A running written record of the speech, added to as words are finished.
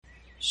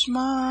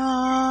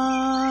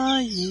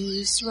Shema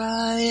Yisrael,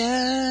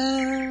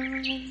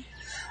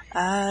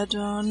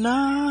 Adonai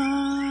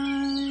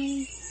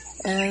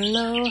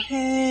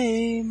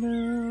Eloheinu,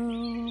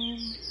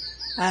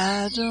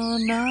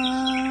 Adonai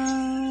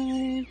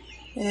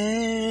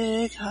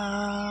Echad,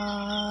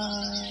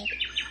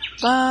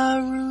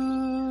 Baruch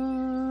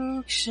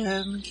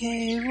Shem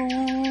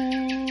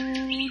Kevod,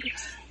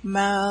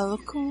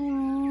 Malkuto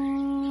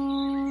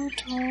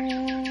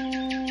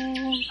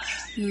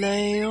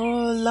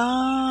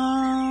Leolam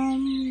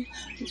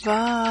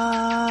Vaed.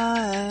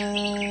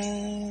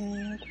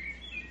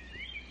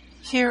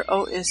 Hear,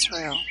 O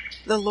Israel,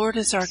 the Lord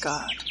is our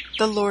God,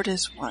 the Lord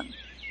is one.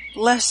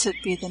 Blessed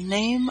be the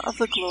name of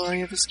the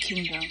glory of his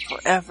kingdom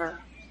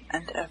forever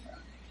and ever.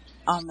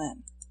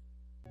 Amen.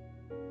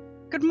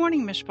 Good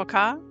morning,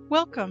 Mishpachah.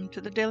 Welcome to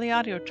the Daily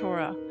Audio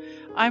Torah.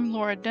 I'm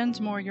Laura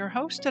Densmore, your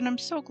host, and I'm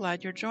so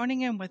glad you're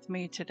joining in with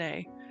me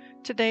today.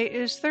 Today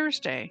is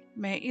Thursday,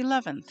 May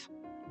 11th.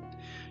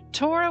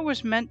 Torah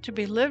was meant to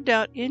be lived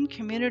out in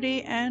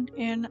community and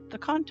in the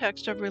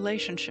context of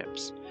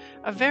relationships.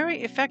 A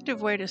very effective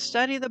way to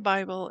study the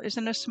Bible is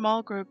in a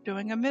small group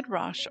doing a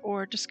midrash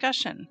or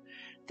discussion.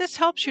 This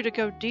helps you to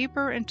go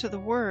deeper into the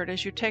Word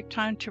as you take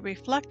time to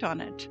reflect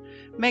on it,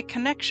 make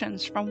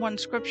connections from one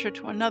scripture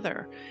to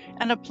another,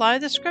 and apply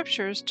the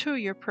scriptures to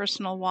your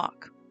personal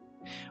walk.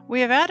 We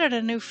have added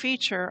a new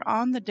feature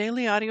on the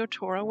Daily Audio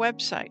Torah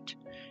website.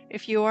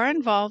 If you are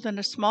involved in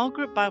a small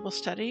group Bible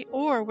study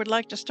or would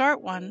like to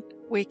start one,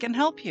 we can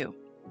help you.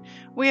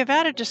 We have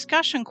added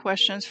discussion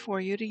questions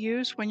for you to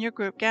use when your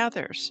group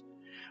gathers.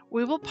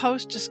 We will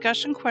post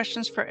discussion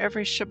questions for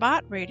every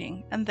Shabbat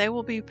reading, and they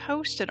will be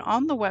posted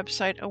on the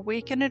website a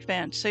week in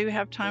advance so you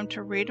have time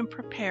to read and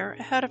prepare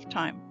ahead of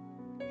time.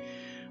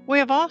 We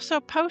have also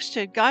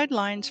posted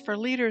guidelines for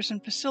leaders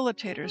and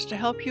facilitators to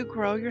help you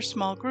grow your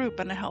small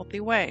group in a healthy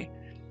way.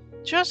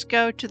 Just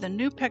go to the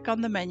new pick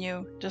on the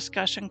menu,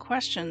 Discussion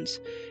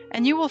Questions,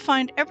 and you will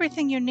find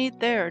everything you need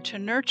there to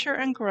nurture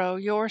and grow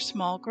your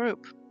small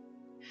group.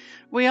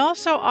 We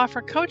also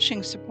offer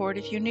coaching support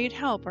if you need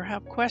help or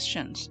have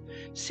questions.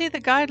 See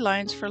the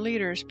Guidelines for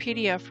Leaders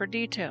PDF for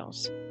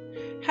details.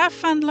 Have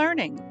fun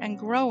learning and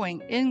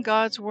growing in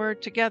God's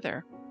Word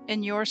together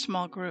in your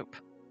small group.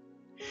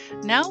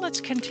 Now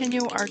let's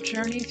continue our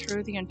journey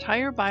through the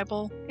entire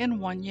Bible in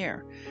 1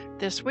 year.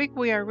 This week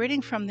we are reading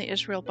from the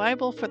Israel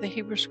Bible for the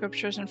Hebrew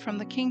Scriptures and from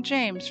the King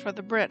James for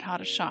the Brit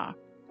Hadashah.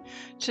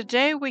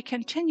 Today we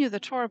continue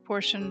the Torah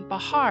portion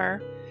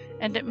Behar,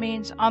 and it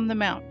means on the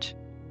mount,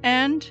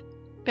 and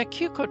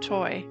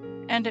Bekukotoi,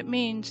 and it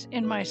means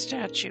in my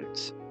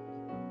statutes.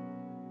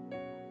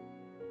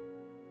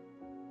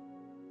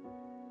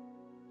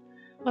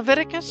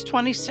 Leviticus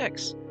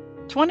 26,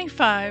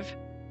 25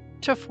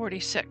 to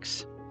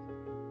 46.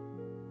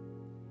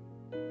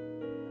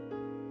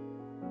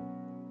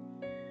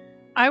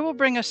 I will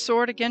bring a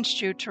sword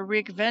against you to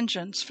wreak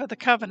vengeance for the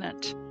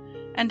covenant,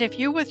 and if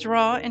you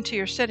withdraw into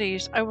your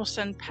cities, I will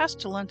send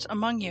pestilence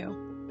among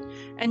you,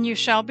 and you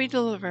shall be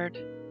delivered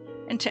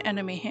into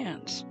enemy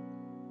hands.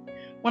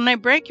 When I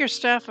break your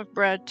staff of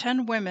bread,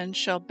 10 women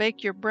shall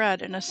bake your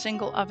bread in a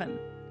single oven.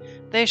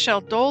 They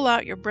shall dole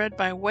out your bread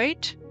by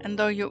weight, and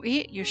though you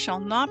eat, you shall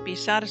not be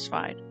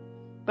satisfied.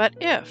 But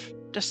if,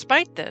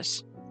 despite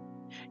this,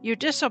 you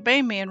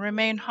disobey me and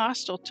remain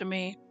hostile to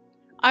me,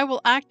 I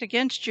will act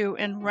against you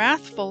in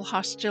wrathful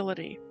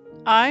hostility.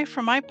 I,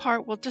 for my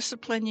part, will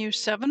discipline you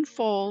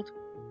 7-fold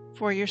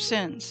for your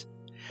sins.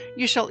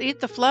 You shall eat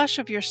the flesh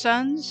of your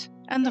sons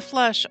and the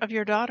flesh of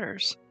your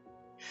daughters.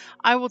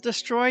 I will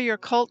destroy your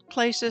cult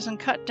places and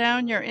cut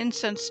down your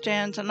incense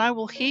stands, and I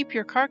will heap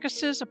your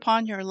carcasses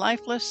upon your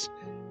lifeless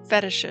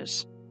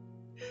fetishes.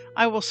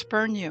 I will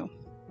spurn you.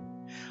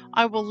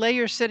 I will lay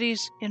your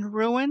cities in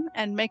ruin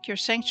and make your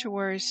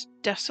sanctuaries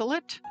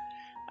desolate,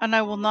 and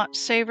I will not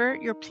savor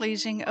your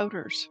pleasing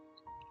odors.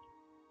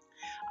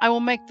 I will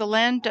make the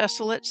land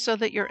desolate so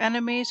that your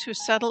enemies who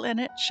settle in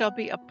it shall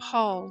be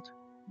appalled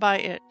by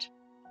it.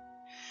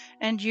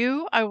 And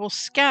you I will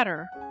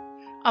scatter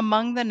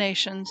among the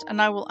nations, and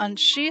I will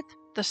unsheath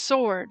the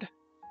sword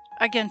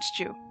against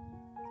you.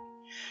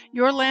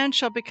 Your land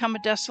shall become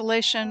a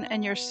desolation,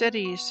 and your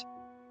cities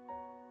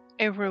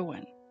a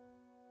ruin.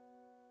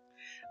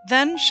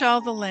 Then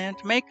shall the land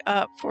make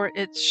up for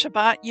its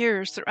Shabbat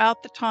years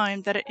throughout the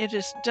time that it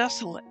is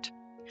desolate,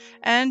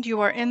 and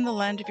you are in the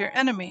land of your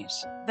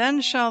enemies.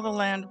 Then shall the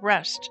land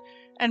rest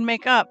and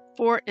make up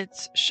for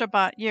its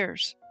Shabbat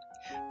years.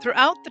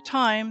 Throughout the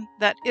time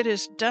that it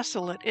is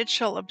desolate, it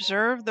shall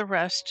observe the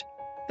rest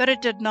that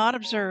it did not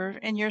observe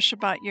in your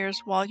Shabbat years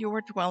while you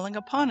were dwelling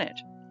upon it.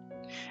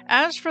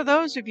 As for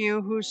those of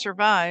you who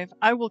survive,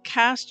 I will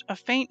cast a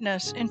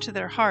faintness into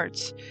their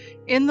hearts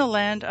in the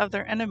land of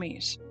their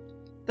enemies.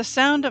 The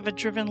sound of a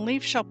driven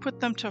leaf shall put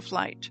them to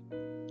flight.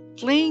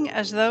 Fleeing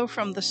as though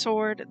from the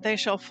sword, they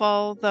shall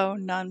fall though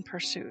none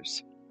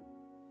pursues.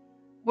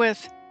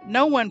 With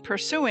no one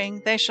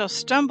pursuing, they shall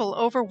stumble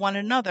over one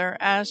another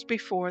as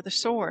before the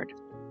sword.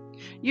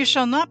 You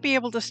shall not be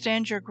able to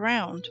stand your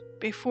ground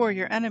before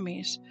your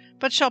enemies,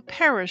 but shall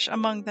perish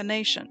among the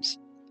nations.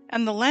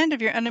 and the land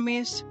of your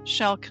enemies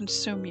shall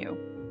consume you.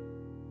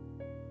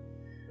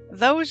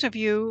 Those of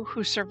you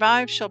who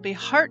survive shall be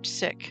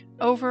heartsick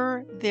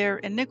over their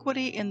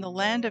iniquity in the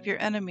land of your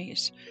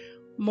enemies.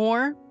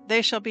 More,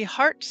 they shall be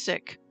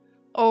heartsick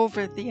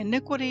over the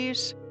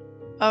iniquities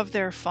of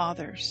their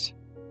fathers.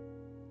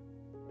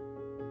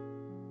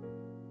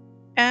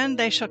 And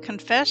they shall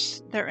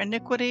confess their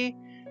iniquity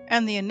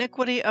and the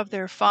iniquity of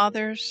their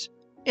fathers,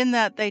 in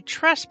that they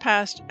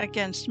trespassed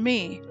against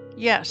me,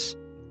 yes,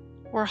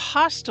 were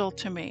hostile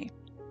to me,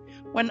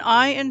 when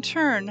I in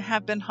turn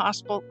have been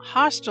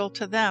hostile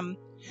to them,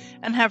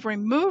 and have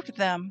removed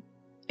them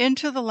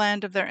into the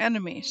land of their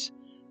enemies.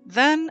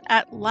 Then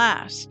at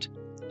last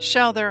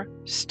shall their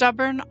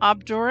stubborn,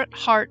 obdurate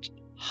heart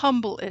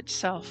humble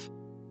itself,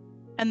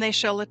 and they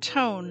shall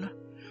atone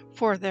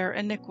for their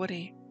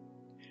iniquity.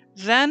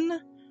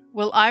 Then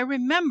will I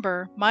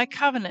remember my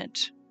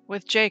covenant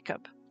with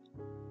Jacob.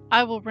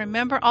 I will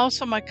remember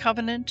also my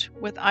covenant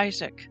with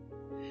Isaac,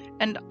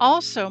 and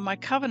also my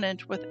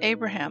covenant with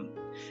Abraham,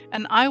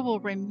 and I will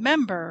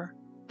remember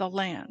the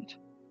land.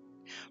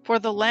 For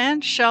the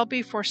land shall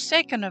be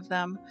forsaken of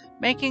them,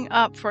 making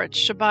up for its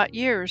Shabbat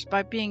years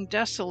by being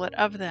desolate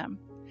of them,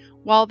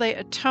 while they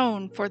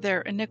atone for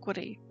their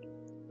iniquity.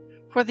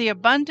 For the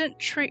abundant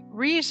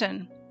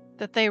reason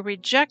that they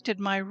rejected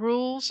my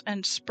rules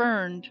and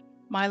spurned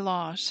my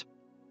laws.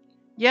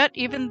 Yet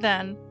even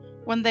then,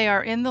 when they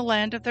are in the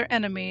land of their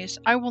enemies,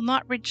 I will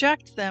not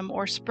reject them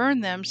or spurn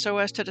them so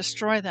as to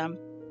destroy them,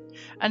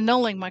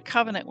 annulling my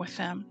covenant with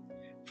them.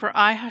 For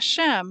I,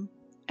 Hashem,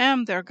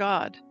 am their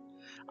God.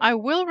 I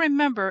will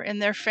remember in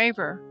their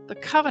favor the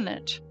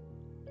covenant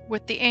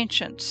with the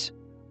ancients,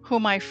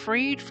 whom I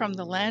freed from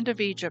the land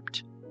of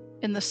Egypt,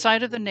 in the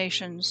sight of the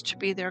nations, to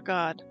be their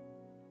God.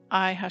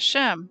 I,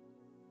 Hashem.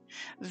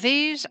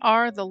 These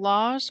are the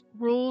laws,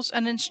 rules,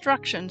 and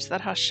instructions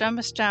that Hashem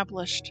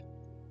established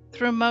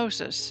through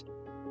Moses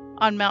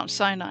on Mount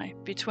Sinai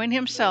between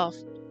himself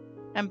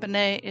and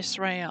Bnei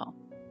Israel.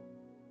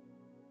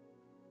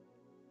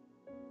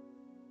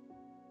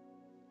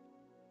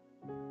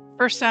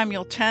 First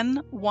Samuel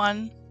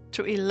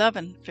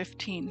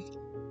 10:1-11:15.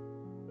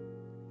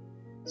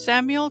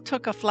 Samuel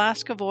took a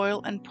flask of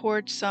oil and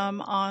poured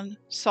some on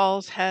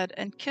Saul's head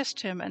and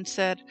kissed him and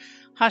said,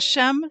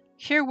 Hashem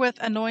herewith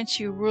anoints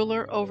you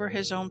ruler over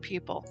his own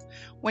people.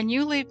 When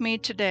you leave me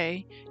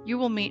today, you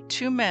will meet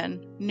 2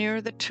 men near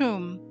the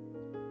tomb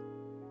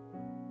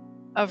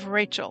of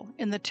Rachel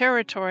in the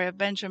territory of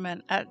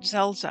Benjamin at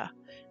Zelzah,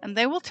 and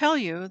they will tell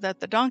you that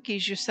the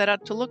donkeys you set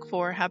out to look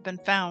for have been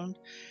found,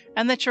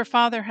 and that your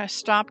father has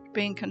stopped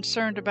being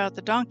concerned about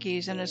the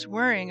donkeys and is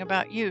worrying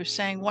about you,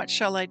 saying, What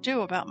shall I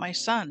do about my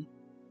son?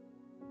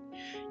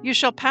 You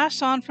shall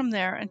pass on from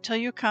there until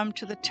you come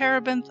to the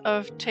terebinth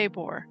of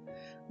Tabor.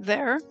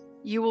 There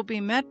you will be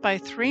met by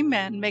 3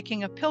 men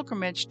making a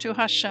pilgrimage to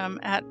Hashem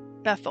at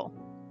Bethel.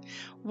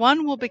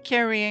 One will be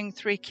carrying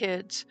 3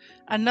 kids,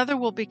 another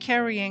will be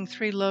carrying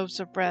 3 loaves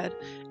of bread,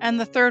 and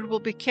the third will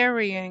be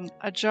carrying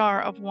a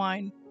jar of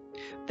wine.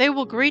 They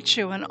will greet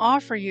you and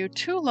offer you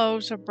 2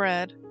 loaves of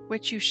bread,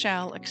 which you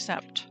shall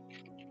accept.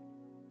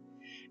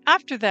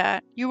 After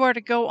that, you are to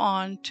go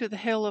on to the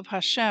hill of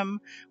Hashem,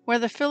 where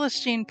the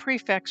Philistine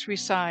prefects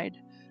reside.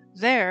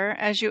 There,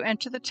 as you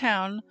enter the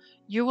town,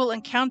 you will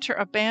encounter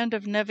a band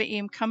of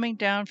Nevi'im coming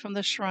down from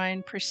the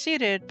shrine,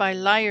 preceded by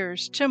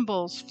lyres,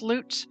 cymbals,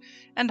 flutes,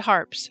 and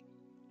harps,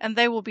 and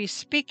they will be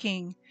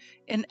speaking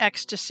in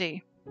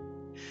ecstasy.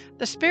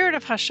 The Spirit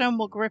of Hashem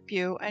will grip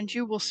you, and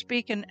you will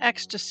speak in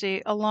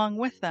ecstasy along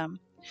with them.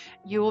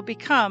 You will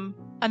become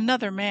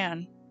another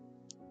man.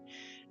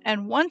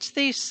 And once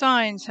these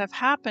signs have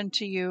happened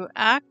to you,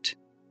 act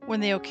when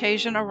the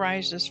occasion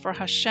arises, for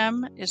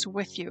Hashem is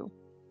with you.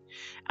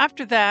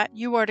 After that,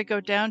 you are to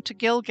go down to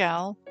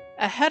Gilgal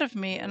ahead of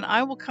me, and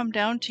I will come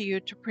down to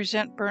you to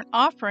present burnt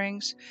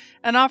offerings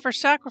and offer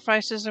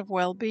sacrifices of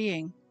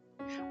well-being.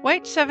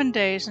 Wait 7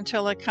 days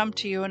until I come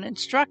to you and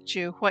instruct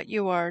you what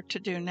you are to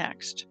do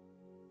next.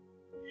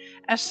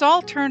 As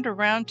Saul turned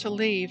around to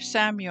leave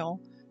Samuel,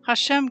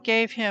 Hashem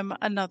gave him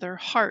another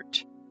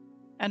heart,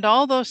 and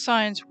all those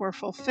signs were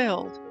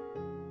fulfilled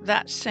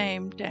that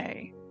same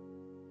day.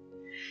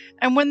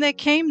 And when they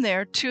came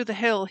there to the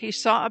hill, he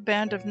saw a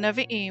band of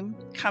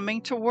Nevi'im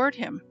coming toward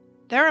him.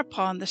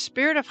 Thereupon the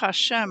Spirit of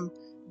Hashem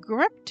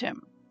gripped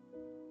him,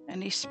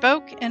 and he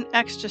spoke in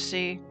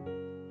ecstasy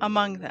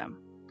among them.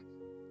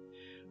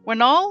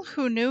 When all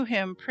who knew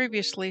him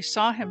previously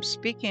saw him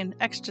speak in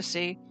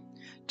ecstasy,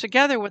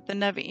 together with the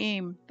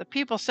Nevi'im, the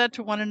people said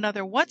to one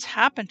another, What's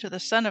happened to the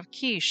son of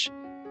Kish?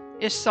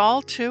 Is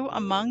Saul too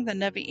among the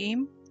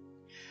Nevi'im?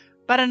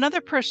 But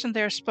another person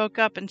there spoke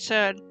up and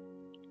said,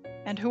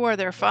 And who are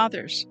their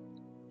fathers?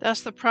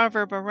 Thus the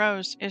proverb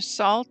arose, Is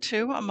Saul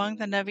too among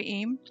the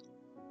Nevi'im?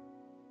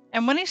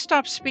 And when he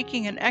stopped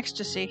speaking in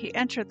ecstasy, he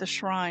entered the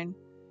shrine.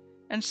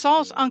 And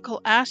Saul's uncle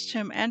asked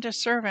him and his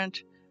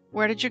servant,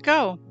 Where did you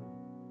go?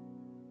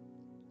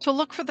 To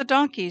look for the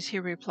donkeys, he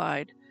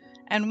replied.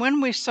 And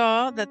when we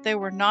saw that they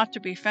were not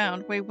to be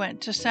found, we went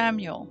to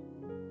Samuel.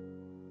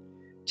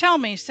 "Tell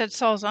me," said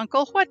Saul's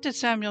uncle, "what did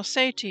Samuel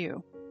say to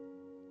you?"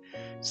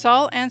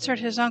 Saul answered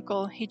his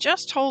uncle, "He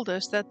just told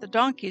us that the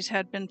donkeys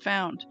had been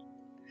found."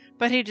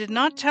 But he did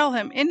not tell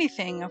him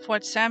anything of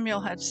what Samuel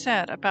had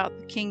said about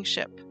the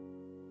kingship.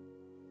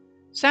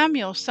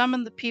 Samuel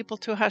summoned the people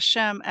to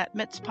Hashem at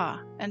Mizpah,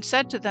 and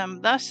said to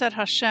them, "Thus said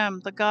Hashem,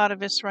 the God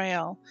of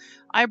Israel,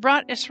 I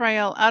brought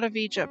Israel out of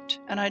Egypt,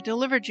 and I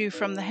delivered you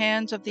from the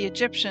hands of the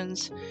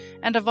Egyptians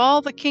and of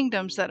all the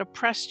kingdoms that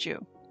oppressed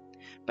you.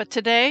 But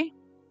today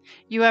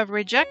you have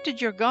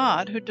rejected your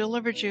God, who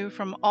delivered you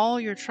from all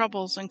your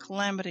troubles and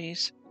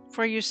calamities.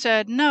 For you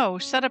said, 'No,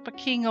 set up a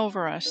king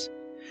over us.'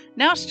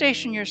 Now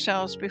station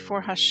yourselves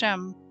before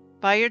Hashem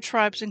by your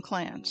tribes and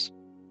clans."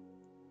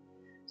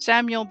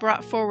 Samuel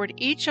brought forward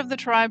each of the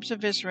tribes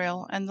of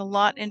Israel, and the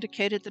lot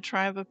indicated the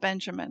tribe of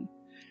Benjamin.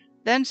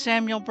 Then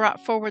Samuel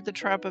brought forward the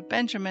tribe of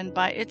Benjamin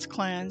by its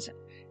clans,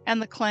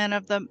 and the clan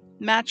of the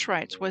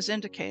Machrites was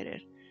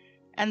indicated.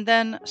 And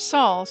then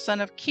Saul,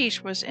 son of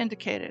Kish, was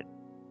indicated.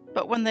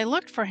 But when they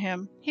looked for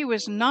him, he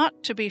was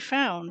not to be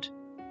found.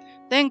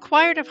 They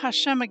inquired of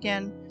Hashem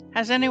again,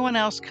 "Has anyone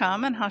else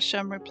come?" And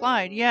Hashem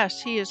replied,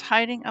 "Yes, he is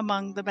hiding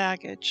among the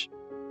baggage."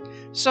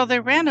 So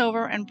they ran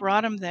over and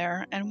brought him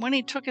there, and when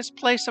he took his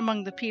place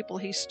among the people,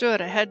 he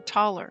stood a head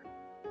taller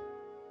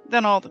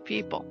than all the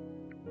people.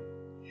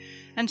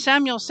 And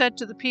Samuel said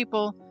to the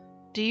people,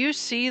 "Do you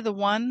see the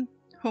one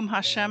whom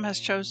Hashem has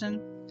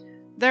chosen?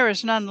 There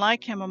is none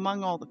like him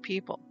among all the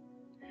people."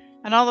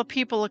 And all the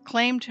people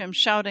acclaimed him,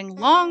 shouting,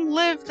 "Long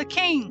live the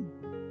king!"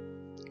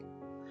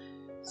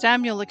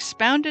 Samuel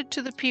expounded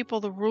to the people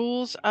the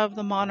rules of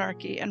the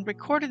monarchy and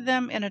recorded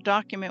them in a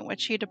document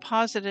which he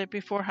deposited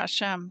before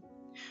Hashem.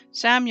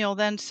 Samuel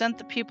then sent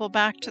the people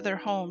back to their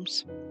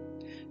homes.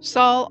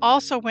 Saul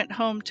also went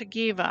home to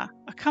Gibeah,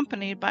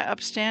 accompanied by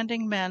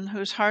upstanding men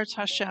whose hearts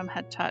Hashem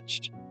had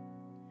touched.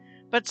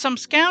 But some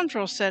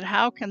scoundrels said,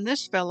 "How can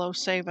this fellow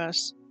save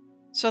us?"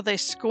 So they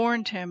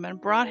scorned him and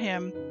brought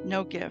him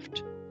no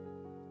gift.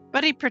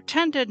 But he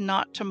pretended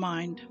not to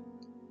mind.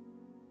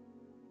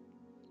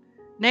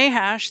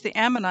 Nahash the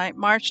Ammonite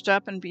marched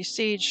up and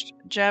besieged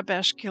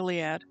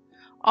Jabesh-Gilead.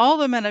 All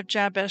the men of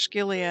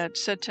Jabesh-Gilead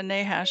said to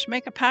Nahash,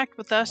 "Make a pact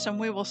with us and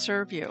we will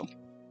serve you."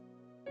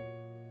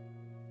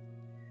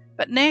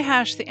 But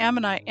Nahash the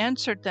Ammonite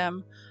answered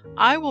them,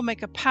 "I will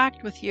make a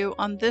pact with you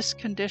on this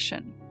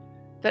condition,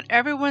 that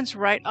everyone's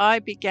right eye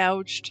be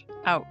gouged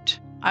out.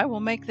 I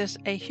will make this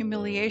a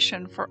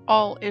humiliation for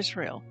all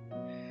Israel."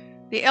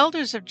 The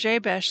elders of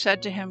Jabesh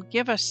said to him,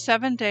 "Give us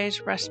 7 days'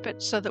 respite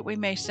so that we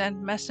may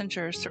send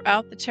messengers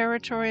throughout the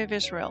territory of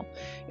Israel.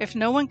 If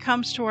no one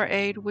comes to our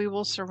aid, we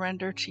will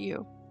surrender to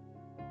you."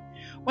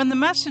 When the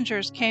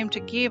messengers came to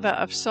Gibeah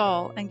of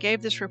Saul and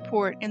gave this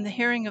report in the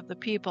hearing of the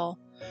people,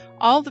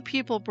 all the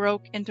people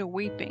broke into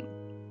weeping.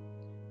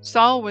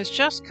 Saul was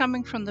just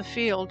coming from the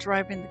field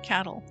driving the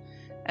cattle,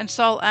 and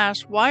Saul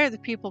asked, "Why are the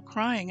people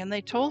crying?" And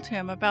they told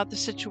him about the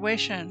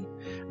situation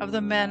of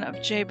the men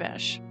of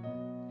Jabesh.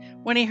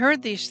 When he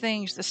heard these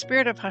things, the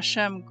spirit of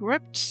Hashem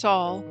gripped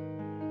Saul,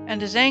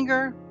 and his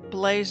anger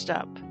blazed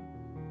up.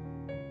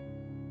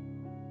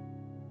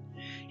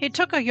 He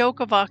took a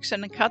yoke of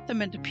oxen and cut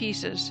them into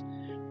pieces,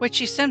 which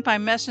he sent by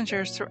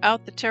messengers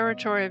throughout the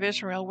territory of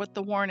Israel with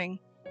the warning,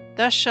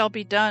 "Thus shall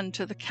be done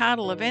to the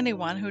cattle of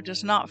anyone who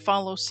does not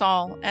follow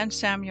Saul and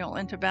Samuel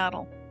into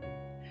battle."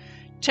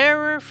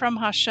 Terror from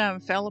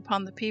Hashem fell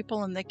upon the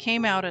people, and they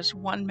came out as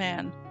one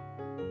man.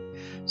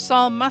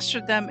 Saul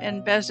mustered them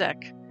in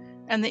Bezek,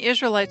 and the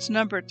Israelites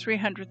numbered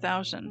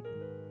 300,000,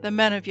 the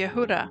men of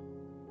Yehudah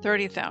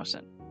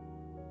 30,000.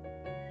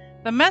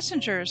 The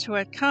messengers who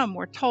had come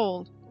were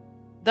told,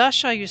 "Thus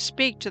shall you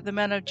speak to the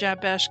men of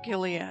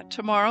Jabesh-Gilead.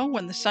 Tomorrow,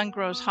 when the sun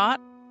grows hot,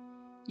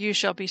 you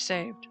shall be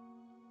saved."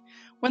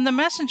 When the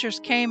messengers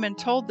came and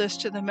told this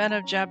to the men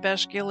of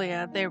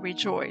Jabesh-Gilead, they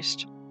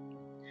rejoiced.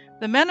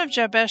 The men of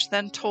Jabesh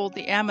then told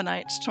the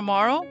Ammonites,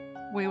 "Tomorrow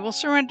we will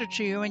surrender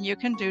to you, and you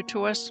can do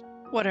to us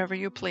whatever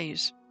you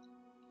please."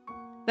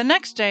 The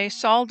next day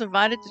Saul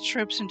divided the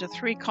troops into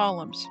 3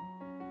 columns.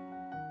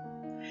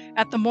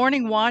 At the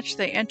morning watch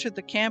they entered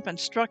the camp and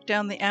struck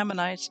down the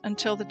Ammonites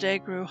until the day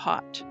grew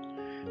hot.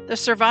 The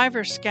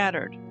survivors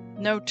scattered.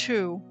 No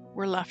 2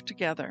 were left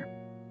together.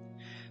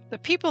 The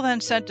people then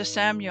said to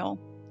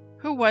Samuel,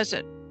 who was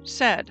it,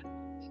 said,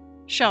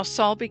 "Shall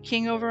Saul be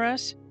king over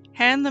us?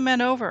 Hand the men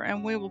over,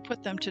 and we will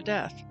put them to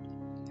death."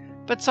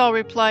 But Saul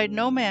replied,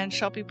 "No man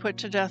shall be put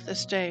to death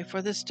this day,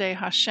 for this day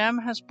Hashem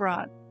has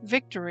brought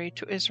victory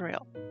to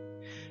Israel."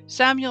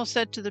 Samuel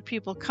said to the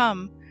people,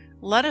 "Come,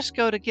 let us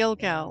go to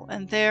Gilgal,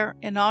 and there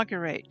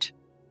inaugurate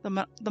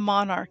the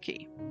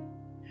monarchy."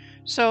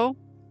 So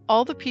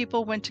all the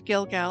people went to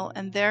Gilgal,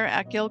 and there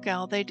at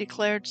Gilgal they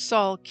declared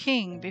Saul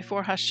king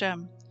before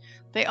Hashem.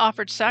 They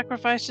offered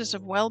sacrifices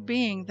of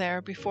well-being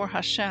there before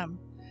Hashem,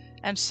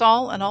 and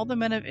Saul and all the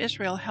men of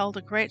Israel held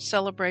a great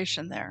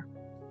celebration there.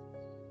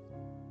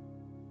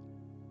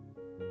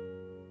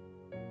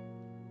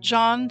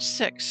 John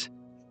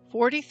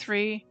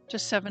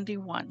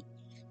 6:43-71.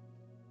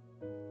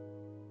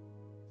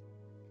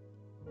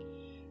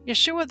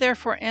 Yeshua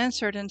therefore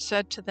answered and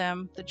said to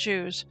them, the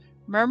Jews,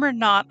 Murmur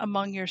not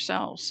among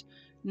yourselves.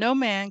 No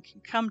man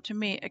can come to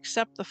me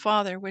except the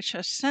Father which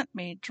has sent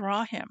me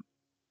draw him,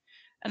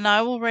 and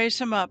I will raise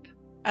him up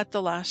at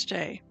the last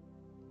day.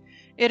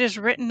 It is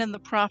written in the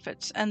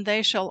prophets, and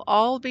they shall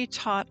all be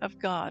taught of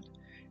God.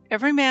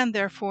 Every man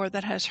therefore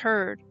that has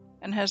heard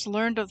and has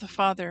learned of the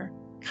Father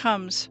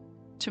comes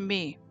to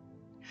me.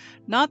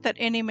 Not that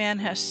any man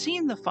has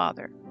seen the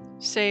Father,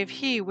 save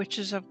he which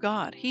is of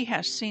God, he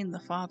has seen the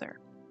Father.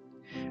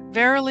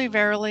 Verily,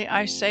 verily,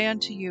 I say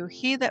unto you,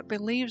 he that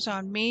believes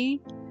on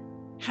me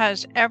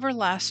has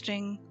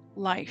everlasting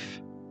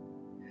life.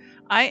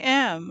 I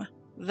am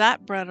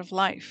that bread of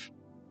life.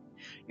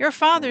 Your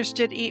fathers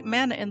did eat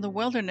manna in the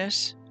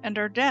wilderness, and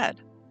are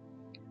dead.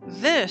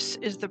 This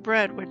is the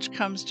bread which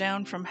comes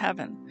down from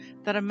heaven,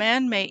 that a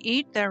man may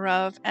eat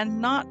thereof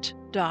and not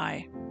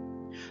die.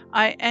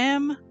 I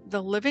am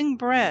the living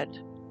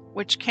bread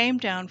which came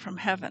down from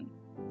heaven.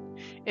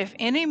 If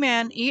any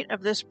man eat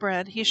of this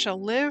bread, he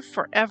shall live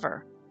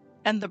forever.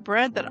 And the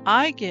bread that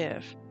I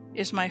give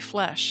is my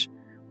flesh,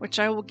 which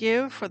I will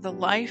give for the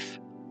life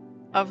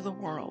of the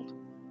world.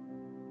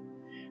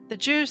 The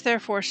Jews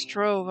therefore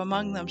strove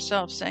among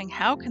themselves, saying,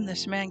 How can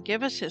this man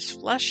give us his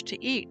flesh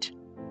to eat?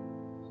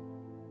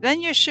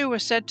 Then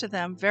Yeshua said to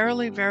them,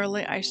 Verily,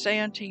 verily, I say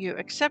unto you,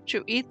 except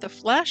you eat the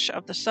flesh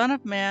of the Son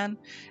of Man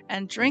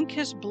and drink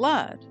his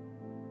blood,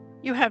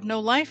 you have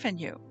no life in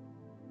you.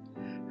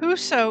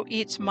 Whoso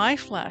eats my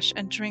flesh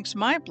and drinks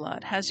my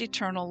blood has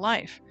eternal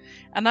life,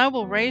 and I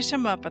will raise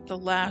him up at the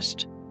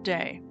last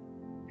day.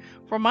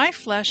 For my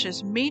flesh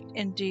is meat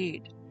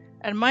indeed,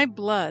 and my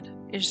blood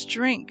is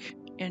drink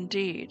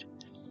indeed.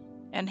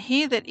 And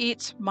he that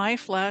eats my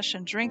flesh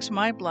and drinks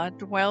my blood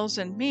dwells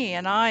in me,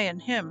 and I in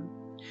him.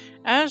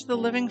 As the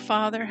living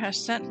Father has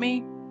sent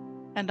me,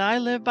 and I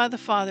live by the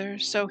Father,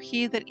 so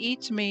he that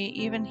eats me,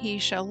 even he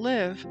shall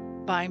live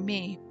by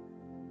me.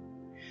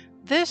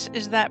 This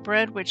is that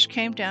bread which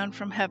came down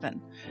from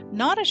heaven,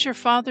 not as your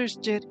fathers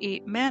did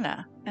eat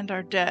manna, and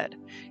are dead.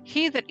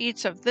 He that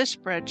eats of this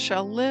bread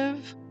shall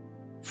live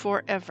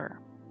forever.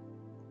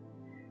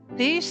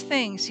 These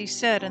things he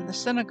said in the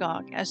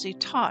synagogue as he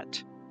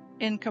taught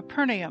in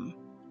Capernaum.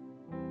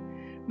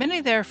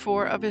 Many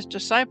therefore of his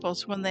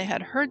disciples, when they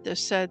had heard this,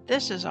 said,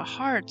 This is a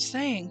hard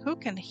saying, who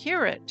can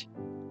hear it?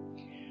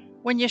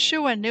 When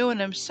Yeshua knew in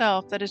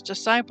himself that his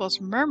disciples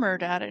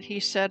murmured at it, he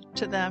said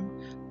to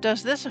them,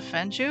 Does this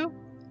offend you?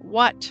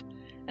 What?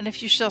 And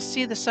if you shall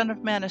see the Son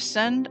of Man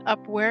ascend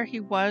up where he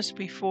was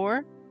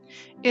before?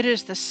 It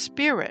is the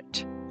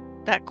Spirit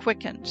that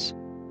quickens.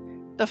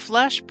 The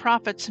flesh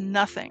profits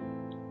nothing.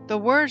 The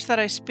words that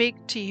I speak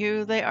to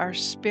you, they are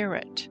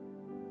spirit,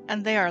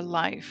 and they are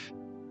life.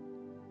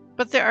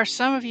 But there are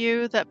some of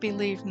you that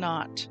believe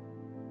not.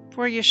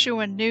 For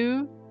Yeshua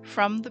knew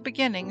from the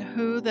beginning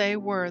who they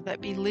were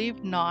that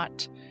believed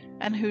not,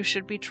 and who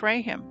should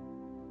betray him.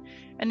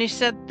 And he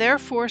said,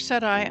 Therefore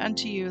said I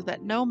unto you,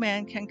 that no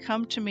man can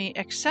come to me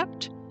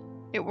except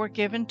it were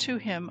given to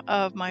him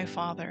of my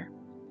Father.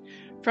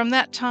 From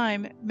that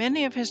time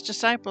many of his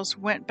disciples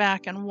went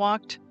back and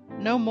walked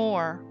no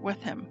more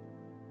with him.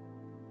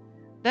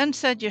 Then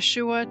said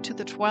Yeshua to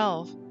the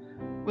 12,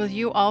 Will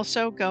you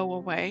also go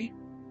away?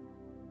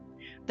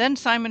 Then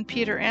Simon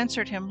Peter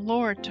answered him,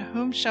 Lord, to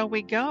whom shall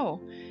we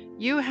go?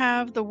 You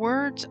have the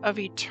words of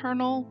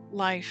eternal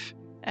life,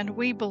 and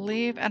we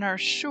believe and are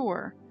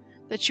sure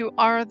that you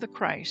are the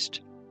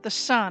Christ, the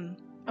Son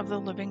of the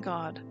living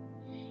God.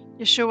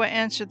 Yeshua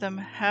answered them,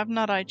 Have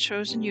not I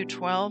chosen you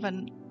 12,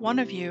 and one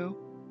of you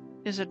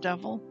is a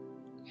devil?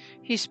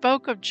 He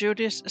spoke of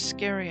Judas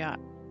Iscariot,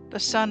 the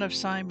son of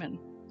Simon,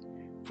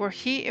 for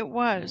he it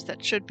was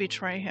that should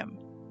betray him,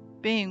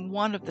 being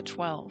one of the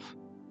 12.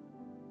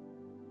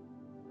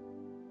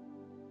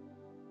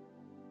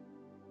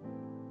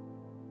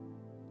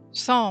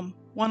 Psalm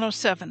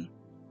 107,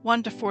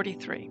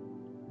 1-43.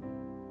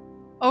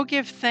 O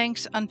give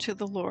thanks unto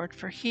the Lord,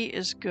 for he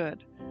is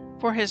good,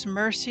 for his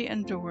mercy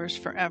endures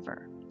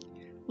forever.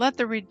 Let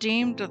the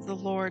redeemed of the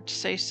Lord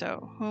say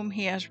so, whom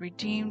he has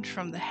redeemed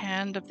from the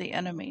hand of the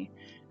enemy,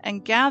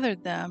 and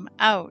gathered them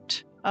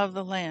out of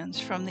the lands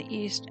from the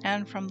east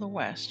and from the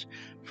west,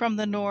 from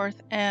the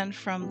north and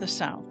from the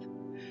south.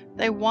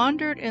 They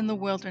wandered in the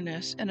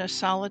wilderness in a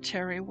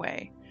solitary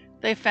way.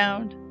 They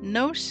found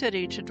no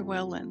city to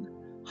dwell in.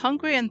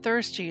 Hungry and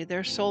thirsty,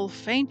 their soul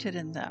fainted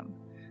in them.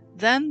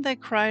 Then they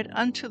cried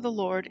unto the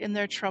Lord in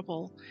their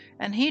trouble,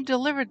 and he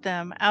delivered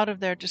them out of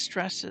their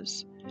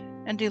distresses.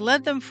 And he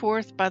led them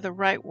forth by the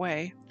right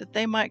way, that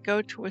they might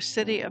go to a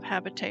city of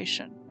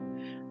habitation.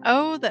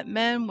 Oh, that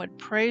men would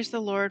praise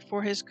the Lord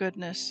for his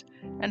goodness,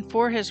 and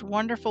for his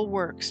wonderful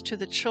works to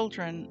the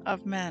children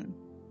of men.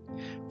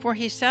 For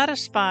he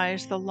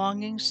satisfies the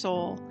longing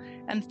soul,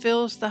 and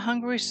fills the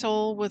hungry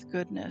soul with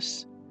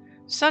goodness.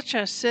 Such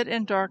as sit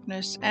in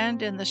darkness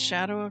and in the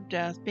shadow of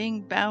death,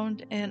 being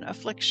bound in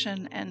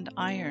affliction and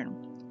iron,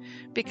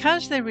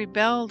 because they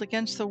rebelled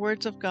against the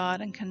words of God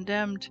and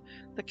condemned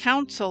the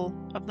counsel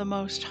of the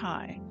Most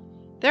High.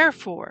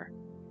 Therefore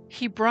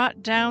he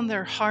brought down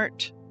their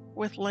heart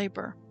with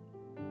labor.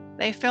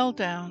 They fell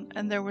down,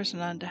 and there was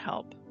none to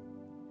help.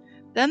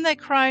 Then they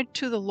cried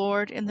to the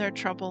Lord in their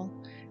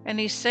trouble, and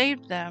He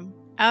saved them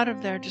out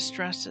of their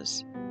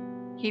distresses.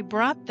 He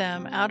brought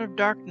them out of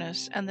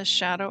darkness and the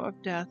shadow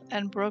of death,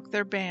 and broke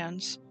their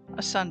bands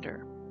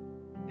asunder.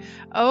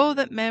 Oh,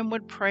 that men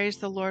would praise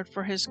the Lord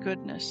for His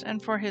goodness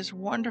and for His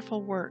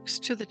wonderful works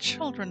to the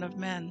children of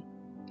men.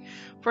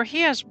 For He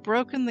has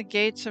broken the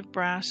gates of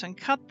brass and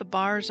cut the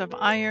bars of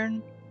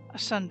iron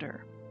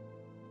asunder.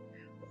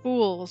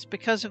 Fools,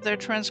 because of their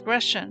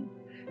transgression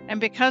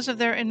and because of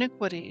their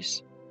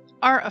iniquities,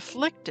 are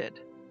afflicted.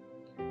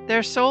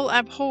 Their soul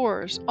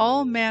abhors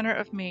all manner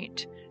of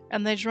meat,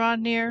 and they draw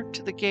near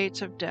to the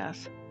gates of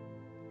death.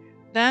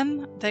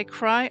 Then they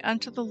cry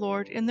unto the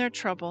Lord in their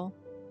trouble,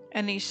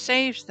 and He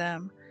saves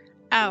them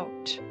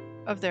out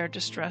of their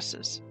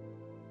distresses.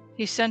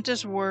 He sent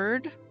His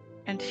word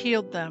and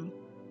healed them,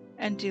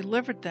 and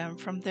delivered them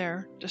from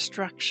their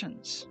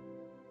destructions.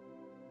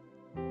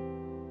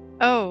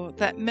 Oh,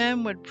 that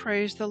men would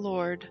praise the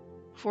Lord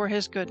for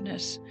His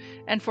goodness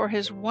and for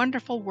His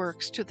wonderful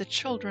works to the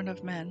children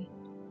of men.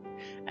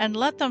 And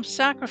let them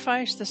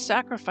sacrifice the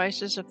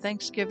sacrifices of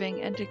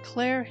thanksgiving and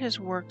declare His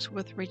works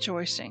with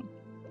rejoicing.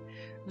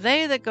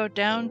 They that go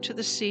down to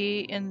the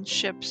sea in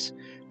ships,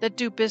 that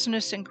do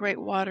business in great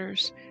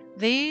waters,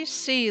 these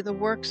see the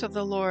works of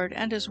the Lord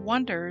and His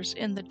wonders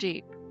in the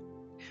deep.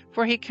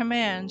 For He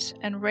commands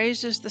and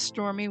raises the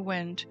stormy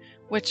wind,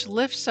 which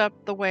lifts up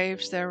the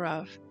waves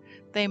thereof.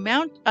 They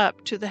mount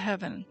up to the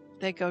heaven,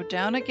 they go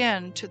down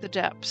again to the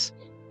depths.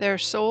 Their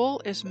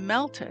soul is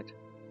melted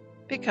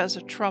because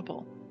of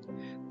trouble.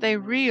 They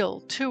reel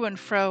to and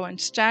fro and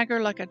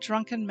stagger like a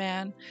drunken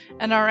man,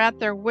 and are at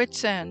their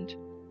wits' end.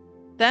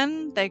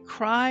 Then they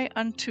cry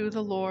unto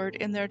the Lord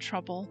in their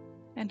trouble,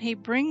 and He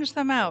brings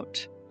them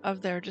out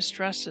of their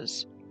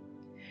distresses.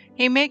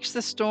 He makes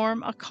the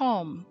storm a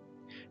calm,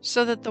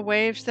 so that the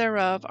waves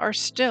thereof are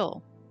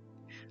still.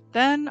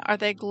 Then are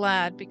they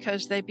glad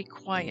because they be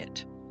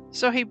quiet.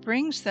 So He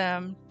brings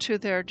them to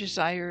their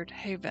desired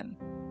haven.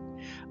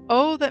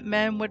 Oh, that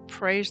men would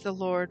praise the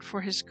Lord for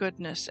His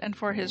goodness and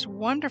for His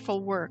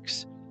wonderful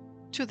works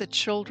to the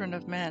children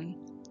of men.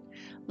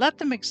 Let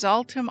them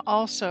exalt Him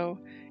also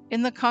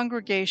in the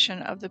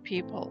congregation of the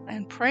people,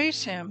 and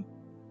praise Him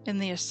in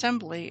the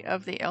assembly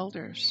of the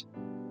elders.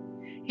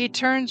 He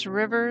turns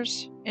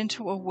rivers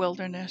into a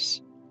wilderness,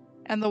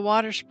 and the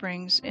water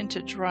springs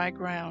into dry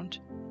ground,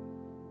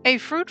 a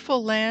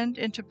fruitful land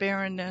into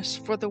barrenness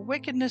for the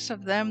wickedness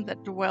of them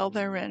that dwell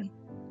therein.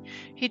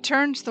 He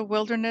turns the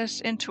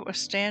wilderness into a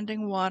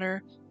standing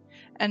water,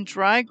 and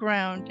dry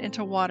ground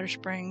into water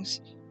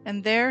springs,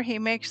 and there He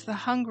makes the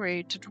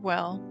hungry to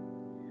dwell,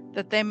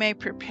 that they may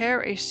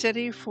prepare a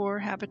city for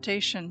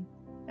habitation,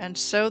 and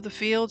sow the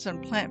fields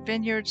and plant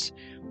vineyards,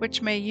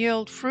 which may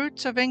yield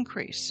fruits of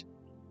increase.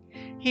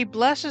 He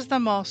blesses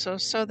them also,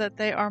 so that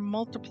they are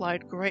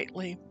multiplied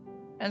greatly,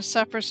 and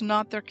suffers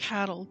not their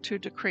cattle to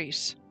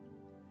decrease.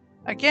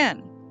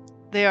 Again,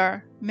 they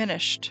are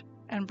minished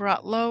and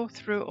brought low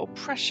through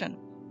oppression,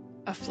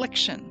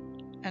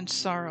 affliction, and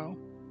sorrow.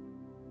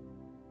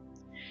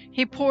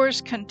 He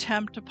pours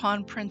contempt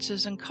upon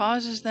princes and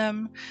causes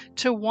them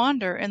to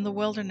wander in the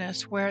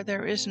wilderness where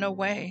there is no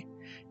way.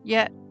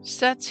 Yet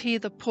sets He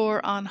the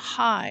poor on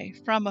high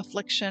from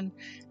affliction,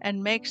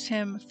 and makes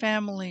him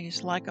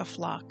families like a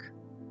flock.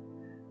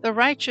 The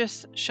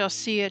righteous shall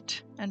see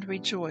it and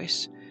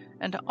rejoice,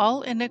 and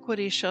all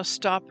iniquity shall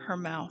stop her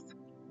mouth.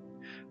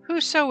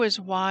 Whoso is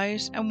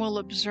wise and will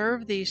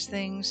observe these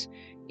things,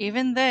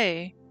 even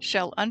they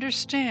shall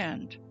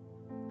understand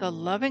the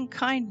loving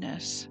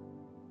kindness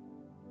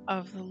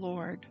of the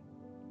Lord.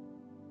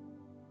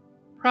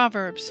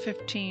 Proverbs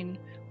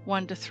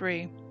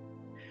 15:1-3.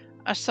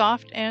 A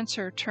soft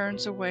answer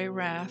turns away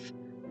wrath,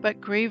 but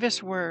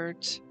grievous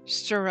words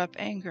stir up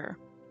anger.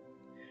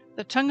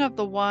 The tongue of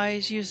the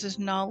wise uses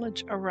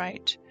knowledge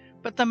aright,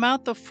 but the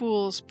mouth of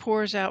fools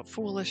pours out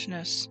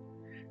foolishness.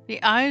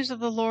 The eyes of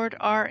the Lord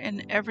are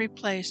in every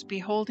place,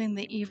 beholding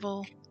the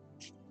evil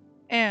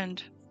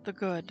and the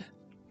good.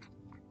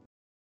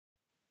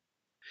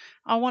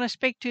 I want to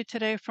speak to you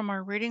today from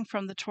our reading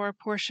from the Torah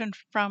portion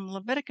from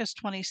Leviticus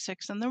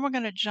 26, and then we're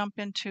going to jump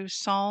into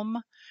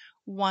Psalm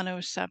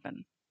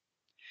 107.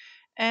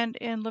 And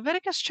in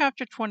Leviticus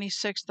chapter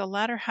 26, the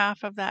latter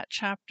half of that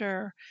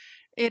chapter,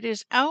 it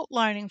is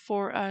outlining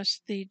for us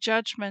the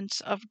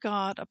judgments of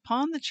God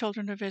upon the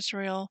children of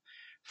Israel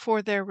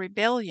for their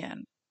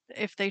rebellion.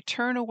 If they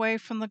turn away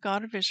from the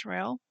God of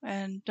Israel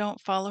and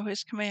don't follow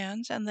His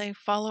commands, and they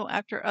follow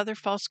after other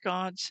false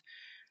gods,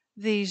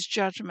 these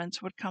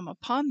judgments would come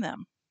upon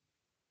them.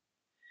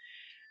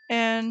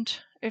 And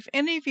if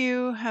any of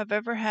you have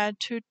ever had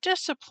to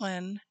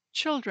discipline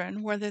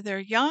children, whether they're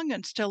young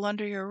and still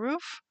under your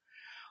roof,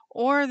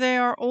 or they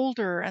are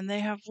older and they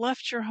have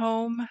left your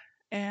home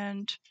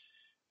and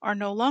are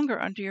no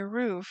longer under your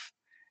roof,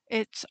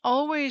 it's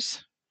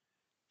always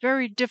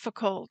very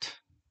difficult,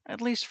 at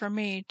least for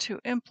me, to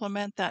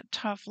implement that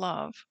tough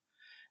love.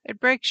 It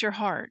breaks your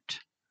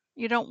heart.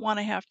 You don't want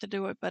to have to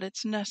do it, but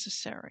it's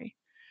necessary.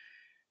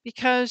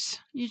 because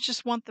you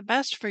just want the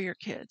best for your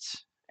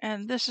kids.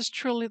 And this is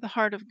truly the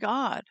heart of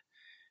God.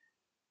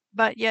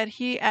 But yet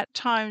he at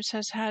times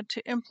has had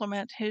to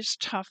implement his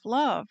tough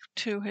love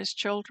to his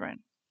children.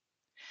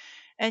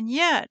 And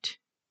yet,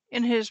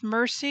 in his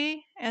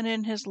mercy and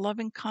in his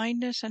loving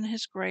kindness and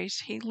his grace,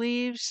 he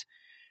leaves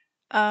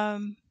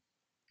an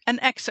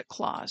exit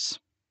clause.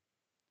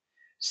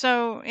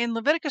 So in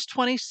Leviticus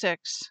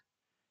 26,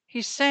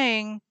 he's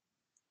saying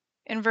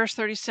in verse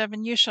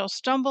 37, you shall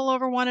stumble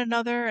over one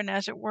another, and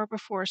as it were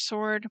before a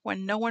sword,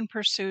 when no one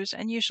pursues,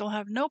 and you shall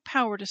have no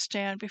power to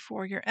stand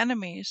before your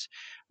enemies.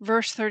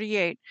 Verse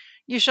 38,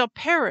 you shall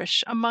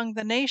perish among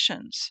the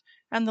nations,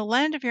 and the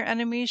land of your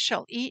enemies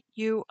shall eat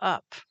you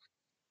up.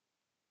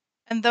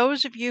 And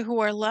those of you who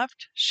are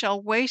left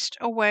shall waste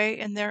away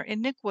in their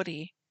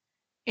iniquity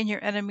in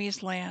your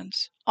enemies'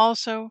 lands,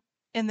 also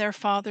in their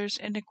fathers'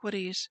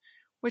 iniquities,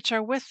 which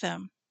are with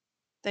them,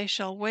 they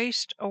shall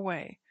waste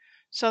away.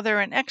 So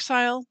they're in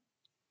exile,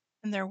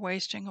 and they're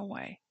wasting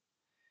away.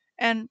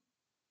 And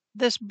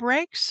this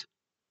breaks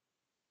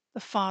the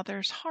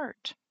Father's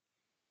heart.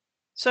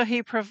 So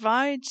he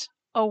provides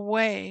a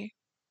way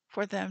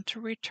for them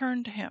to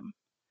return to him.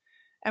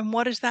 And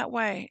what is that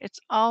way? It's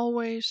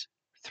always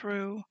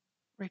through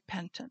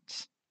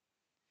repentance.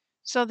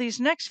 So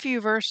these next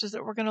few verses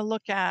that we're going to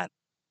look at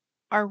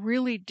are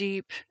really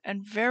deep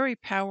and very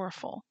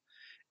powerful.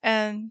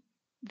 And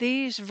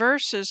these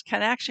verses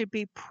can actually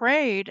be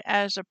prayed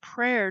as a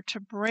prayer to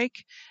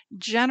break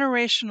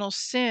generational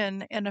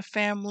sin in a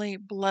family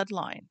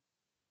bloodline.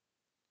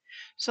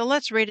 So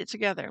let's read it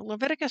together.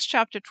 Leviticus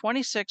chapter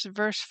 26,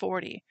 verse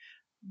 40.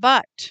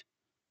 But,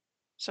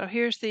 so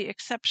here's the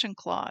exception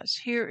clause.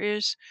 Here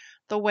is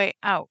the way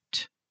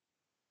out.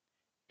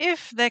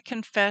 If they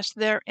confess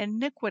their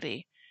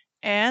iniquity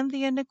and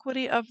the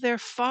iniquity of their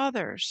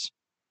fathers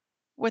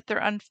with their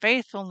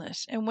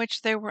unfaithfulness, in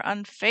which they were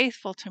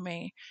unfaithful to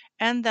me,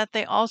 and that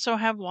they also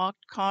have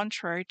walked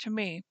contrary to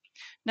me.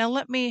 Now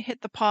let me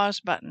hit the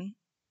pause button.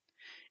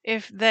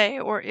 If they,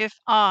 or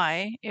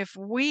if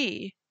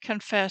we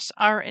confess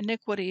our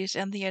iniquities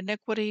and the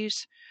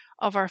iniquities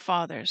of our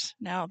fathers.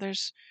 Now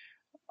there's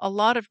a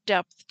lot of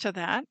depth to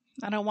that,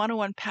 and I want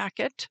to unpack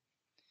it.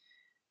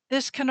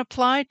 This can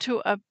apply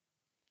to a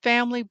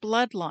family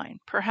bloodline.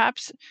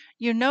 Perhaps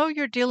you know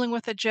you're dealing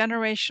with a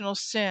generational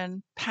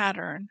sin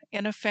pattern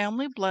in a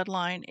family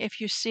bloodline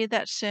if you see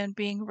that sin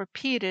being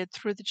repeated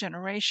through the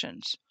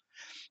generations.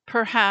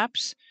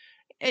 Perhaps,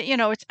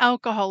 it's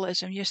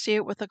alcoholism. You see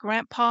it with a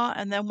grandpa,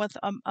 and then with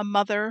a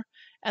mother,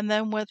 and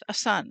then with a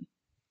son.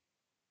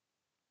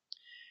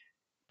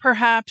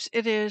 Perhaps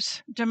it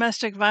is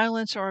domestic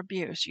violence or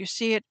abuse. You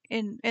see it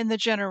in the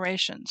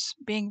generations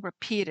being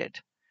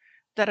repeated.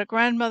 That a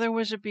grandmother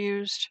was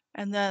abused,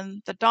 and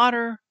then the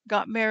daughter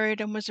got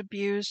married and was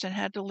abused and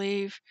had to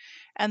leave,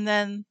 and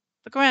then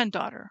the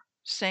granddaughter,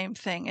 same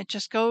thing. It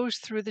just goes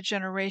through the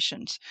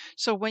generations.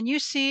 So when you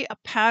see a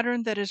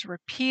pattern that is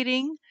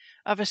repeating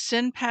of a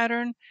sin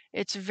pattern,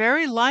 it's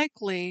very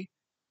likely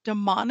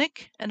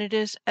demonic, and it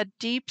is a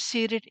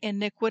deep-seated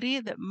iniquity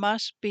that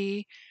must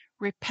be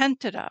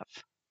repented of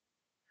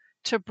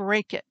to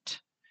break it.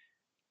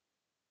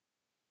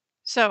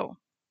 So,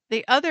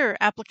 the other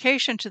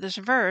application to this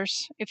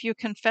verse, if you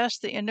confess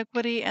the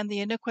iniquity and the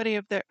iniquity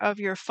of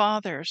your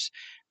fathers,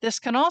 this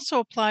can also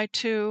apply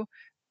to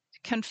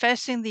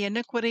confessing the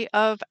iniquity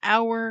of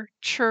our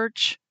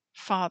church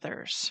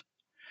fathers.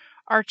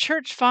 Our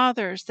church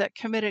fathers that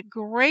committed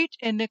great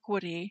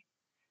iniquity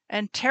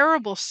and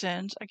terrible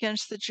sins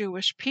against the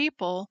Jewish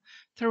people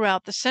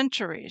throughout the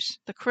centuries.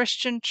 The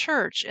Christian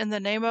church, in the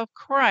name of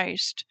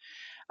Christ,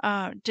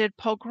 did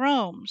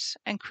pogroms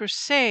and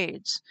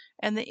crusades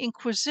and the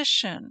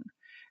Inquisition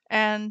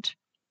and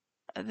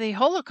the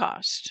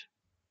Holocaust,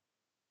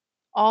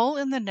 all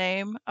in the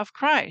name of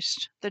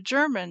Christ.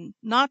 The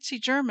Nazi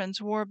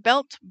Germans wore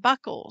belt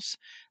buckles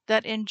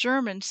that in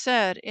German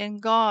said, "In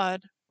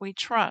God we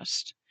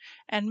trust."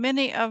 And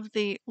many of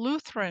the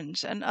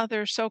Lutherans and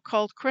other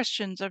so-called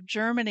Christians of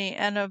Germany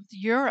and of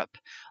Europe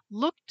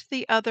looked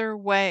the other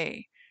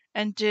way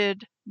and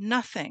did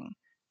nothing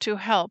to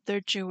help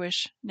their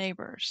Jewish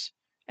neighbors.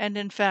 And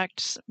in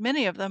fact,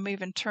 many of them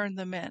even turned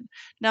them in.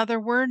 Now, there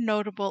were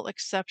notable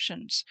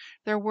exceptions.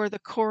 There were the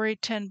Corrie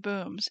ten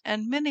Booms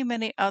and many,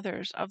 many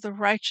others of the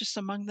righteous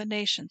among the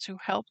nations who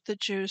helped the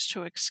Jews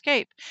to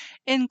escape,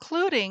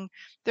 including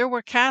there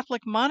were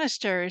Catholic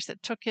monasteries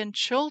that took in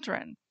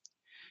children,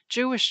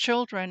 Jewish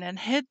children, and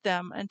hid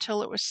them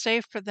until it was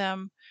safe for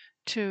them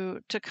to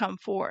come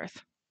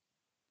forth.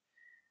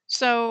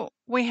 So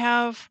we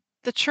have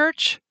the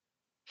church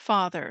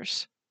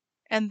fathers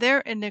and their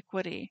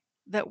iniquity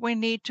that we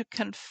need to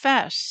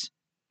confess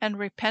and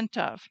repent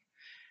of.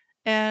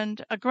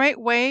 And a great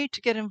way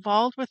to get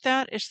involved with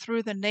that is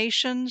through the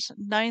nation's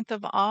 9th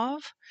of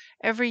Av.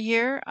 Every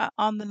year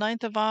on the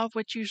 9th of Av,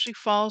 which usually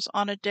falls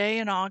on a day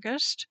in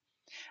August,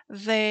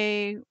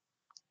 they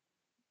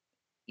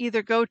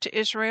either go to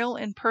Israel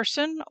in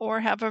person or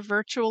have a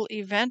virtual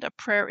event, a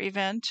prayer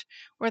event,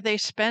 where they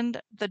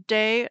spend the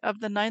day of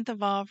the 9th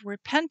of Av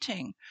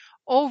repenting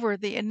over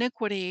the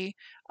iniquity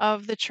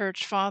of the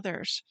church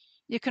fathers.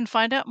 You can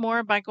find out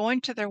more by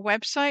going to their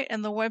website,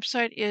 and the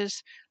website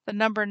is the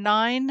number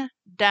 9-av.com.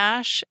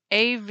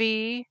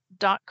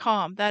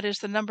 That is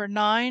the number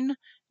 9-av.com.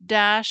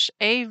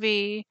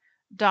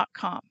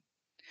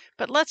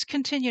 But let's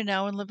continue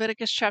now in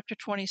Leviticus chapter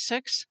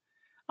 26.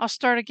 I'll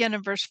start again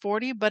in verse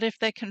 40. But if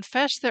they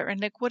confess their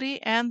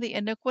iniquity and the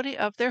iniquity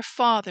of their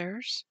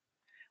fathers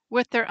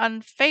with their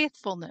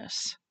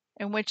unfaithfulness,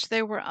 in which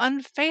they were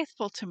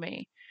unfaithful to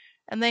me,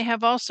 and they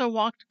have also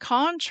walked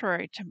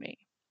contrary to me,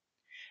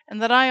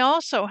 and that I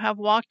also have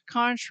walked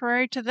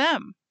contrary to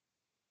them,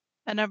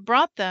 and have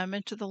brought them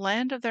into the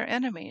land of their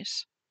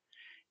enemies,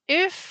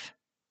 if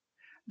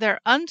their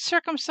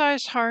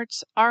uncircumcised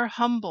hearts are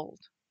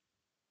humbled,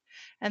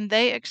 and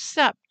they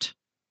accept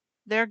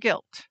their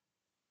guilt,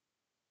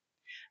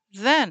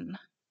 then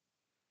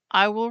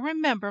I will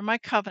remember my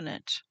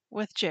covenant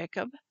with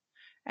Jacob,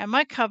 and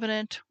my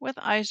covenant with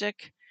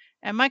Isaac,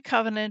 and my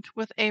covenant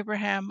with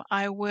Abraham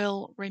I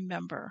will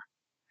remember.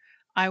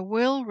 I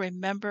will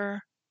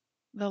remember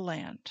the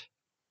land.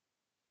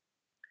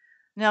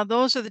 Now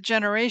those are the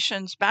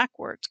generations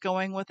backwards,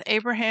 going with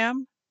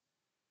Abraham,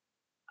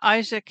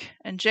 Isaac,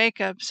 and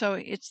Jacob. So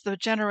it's the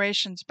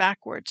generations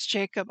backwards,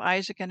 Jacob,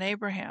 Isaac, and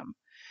Abraham.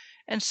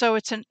 And so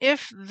it's an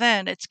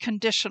if-then, it's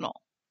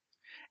conditional.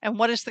 And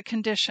what is the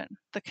condition?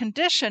 The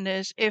condition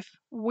is if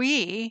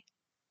we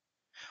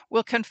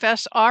will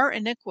confess our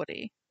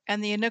iniquity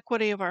and the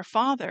iniquity of our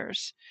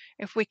fathers,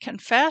 if we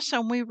confess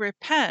and we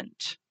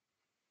repent,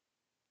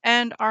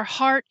 and our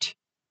heart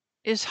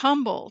is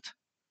humbled,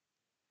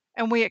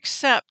 and we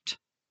accept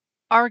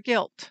our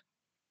guilt,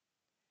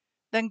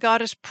 then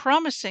God is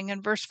promising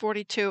in verse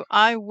 42,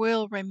 I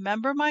will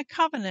remember my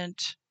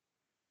covenant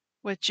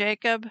with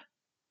Jacob,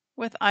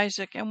 with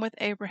Isaac, and with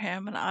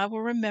Abraham, and I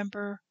will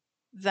remember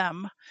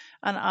them,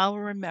 and I will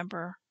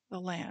remember the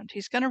land.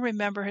 He's going to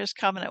remember his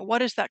covenant.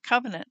 What is that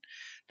covenant?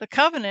 The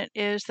covenant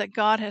is that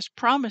God has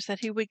promised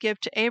that he would give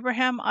to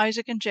Abraham,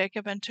 Isaac, and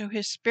Jacob, and to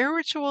his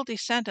spiritual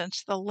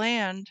descendants, the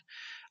land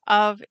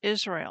of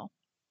Israel.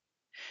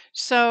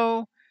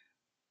 So,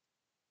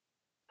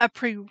 a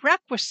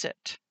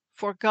prerequisite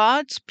for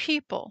God's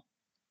people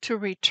to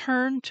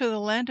return to the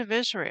land of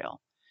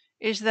Israel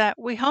is that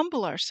we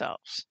humble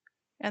ourselves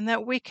and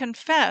that we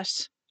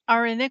confess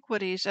our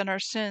iniquities and our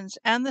sins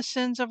and the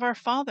sins of our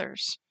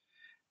fathers,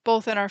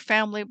 both in our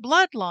family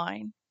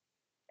bloodline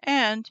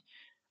and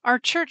our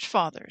church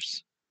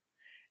fathers.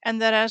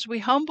 And that as we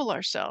humble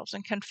ourselves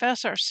and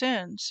confess our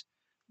sins,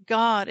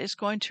 God is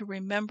going to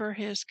remember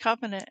his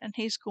covenant and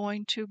he's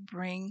going to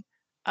bring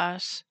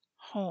us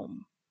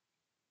home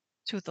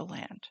to the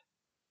land.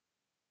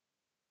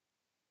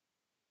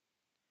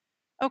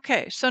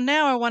 Okay, so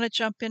now I want to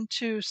jump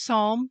into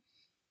Psalm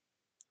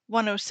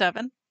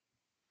 107.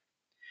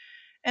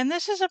 And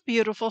this is a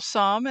beautiful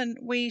psalm, and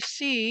we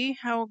see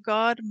how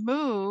God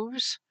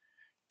moves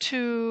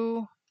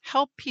to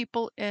help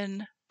people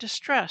in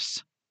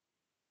distress.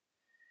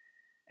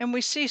 And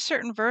we see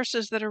certain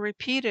verses that are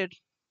repeated.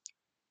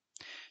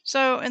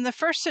 So in the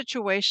first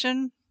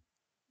situation,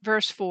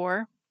 verse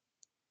 4,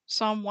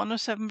 Psalm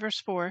 107,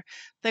 verse 4,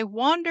 they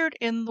wandered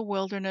in the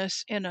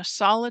wilderness in a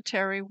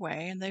solitary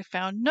way, and they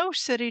found no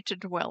city to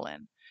dwell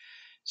in.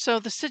 So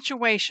the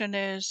situation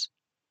is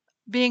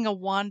being a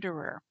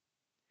wanderer,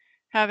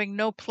 having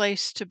no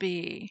place to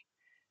be,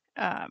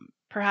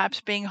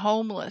 perhaps being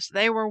homeless.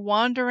 They were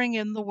wandering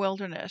in the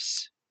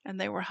wilderness, and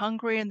they were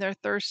hungry, and they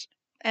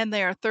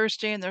are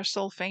thirsty, and their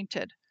soul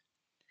fainted.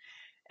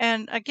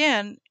 And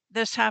again,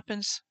 this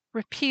happens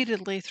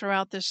repeatedly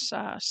throughout this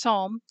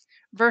psalm.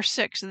 Verse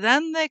 6,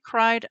 then they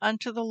cried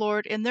unto the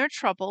Lord in their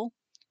trouble,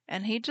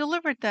 and he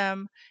delivered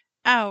them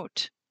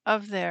out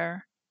of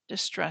their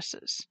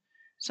distresses.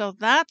 So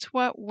that's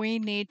what we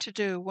need to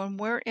do when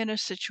we're in a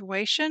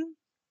situation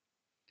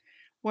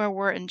where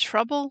we're in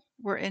trouble,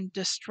 we're in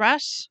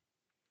distress.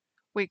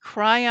 We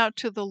cry out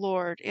to the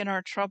Lord in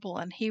our trouble,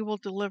 and he will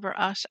deliver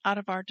us out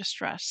of our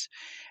distress.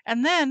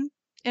 And then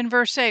in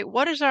verse 8,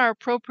 what is our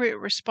appropriate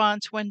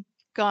response when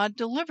God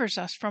delivers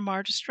us from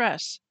our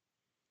distress?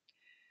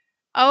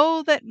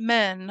 Oh, that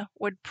men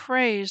would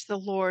praise the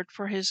Lord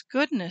for his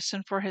goodness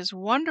and for his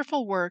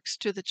wonderful works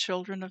to the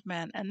children of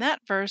men. And that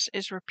verse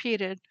is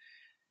repeated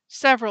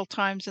several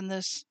times in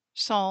this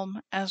psalm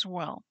as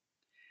well.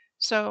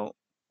 So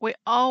we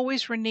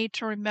always need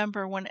to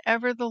remember,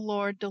 whenever the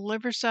Lord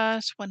delivers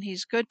us, when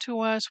he's good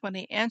to us, when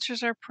he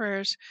answers our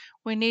prayers,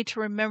 we need to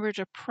remember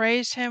to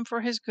praise him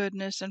for his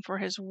goodness and for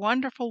his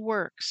wonderful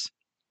works.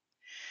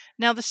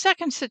 Now, the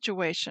second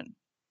situation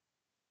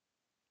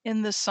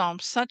in this psalm,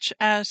 such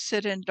as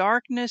sit in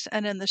darkness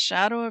and in the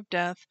shadow of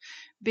death,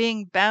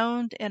 being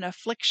bound in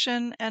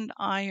affliction and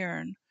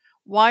iron.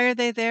 Why are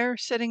they there,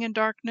 sitting in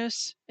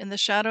darkness, in the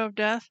shadow of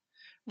death?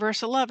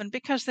 Verse 11,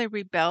 because they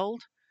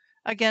rebelled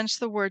against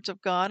the words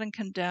of God and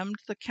condemned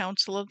the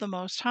counsel of the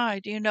Most High.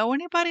 Do you know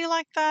anybody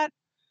like that?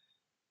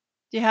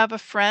 Do you have a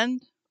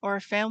friend or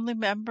a family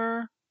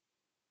member,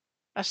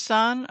 a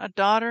son, a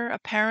daughter, a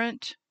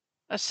parent,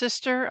 a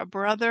sister, a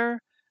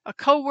brother, a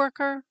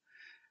co-worker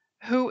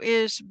who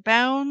is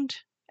bound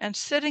and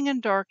sitting in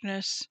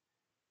darkness,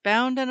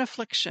 bound in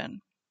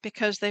affliction,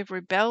 because they've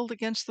rebelled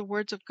against the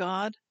words of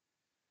God.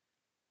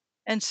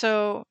 And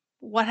so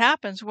what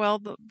happens? Well,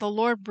 the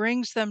Lord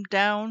brings them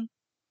down.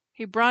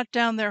 He brought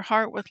down their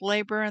heart with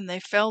labor, and they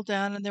fell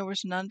down, and there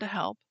was none to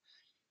help.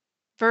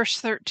 Verse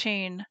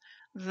 13,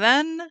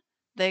 then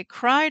they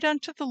cried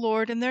unto the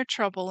Lord in their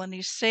trouble, and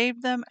he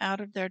saved them out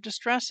of their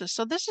distresses.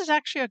 So this is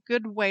actually a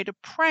good way to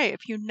pray.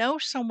 If you know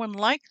someone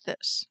like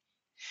this,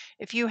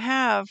 if you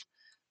have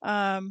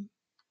a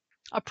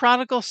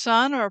prodigal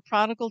son or a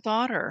prodigal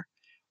daughter,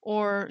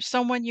 or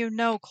someone you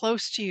know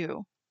close to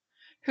you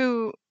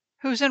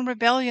who's in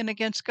rebellion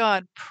against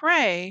God,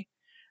 pray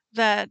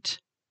that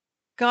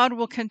God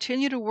will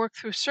continue to work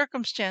through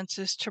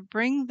circumstances to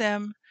bring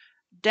them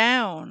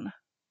down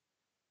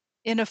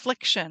in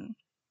affliction,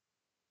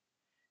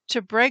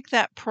 to break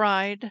that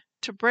pride,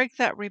 to break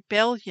that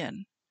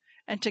rebellion,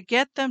 and to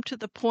get them to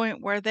the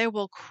point where they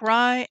will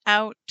cry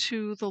out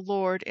to the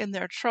Lord in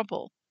their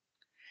trouble,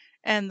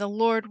 and the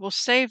Lord will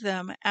save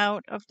them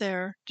out of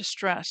their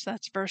distress.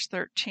 That's verse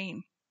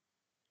 13.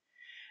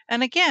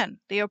 And again,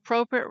 the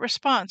appropriate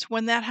response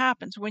when that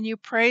happens, when you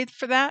pray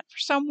for that for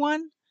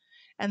someone,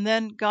 and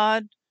then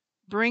God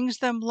brings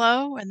them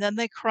low, and then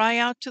they cry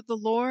out to the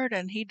Lord,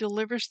 and he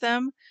delivers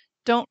them.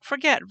 Don't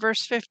forget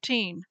verse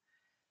 15.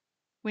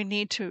 We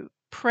need to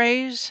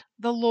praise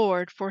the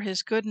Lord for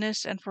his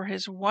goodness and for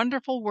his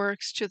wonderful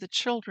works to the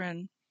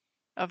children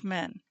of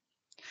men.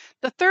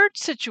 The third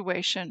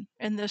situation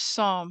in this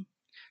psalm,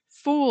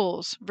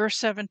 fools, verse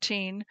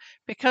 17,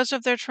 because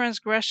of their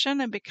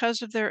transgression and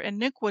because of their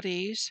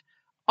iniquities,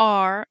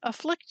 are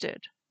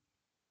afflicted.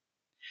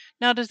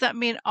 Now, does that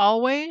mean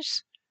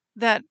always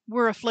that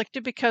we're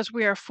afflicted because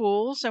we are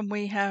fools and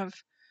we have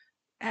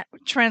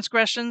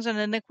transgressions and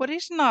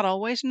iniquities? Not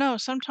always. No,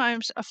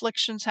 sometimes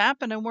afflictions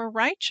happen and we're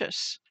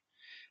righteous.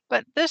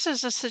 But this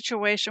is a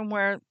situation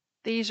where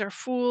these are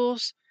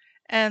fools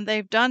and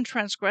they've done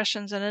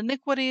transgressions and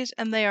iniquities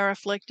and they are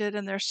afflicted,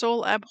 and their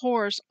soul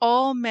abhors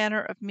all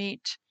manner of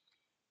meat.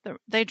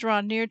 They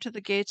draw near to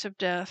the gates of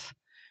death.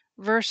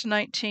 Verse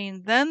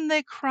 19, then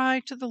they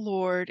cry to the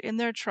Lord in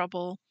their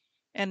trouble,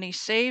 and he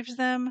saves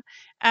them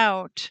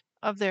out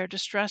of their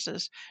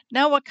distresses.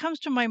 Now, what comes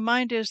to my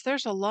mind is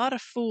there's a lot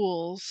of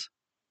fools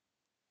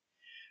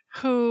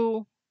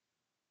who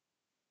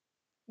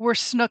were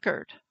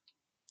snookered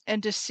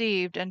and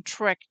deceived and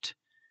tricked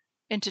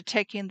into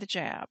taking the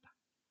jab.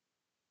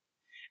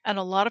 And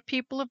a lot of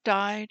people have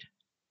died,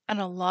 and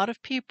a lot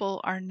of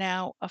people are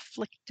now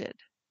afflicted.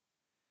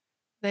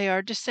 They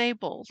are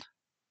disabled.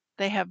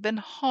 They have been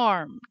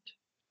harmed.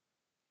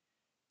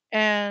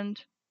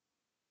 And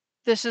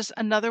this is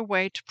another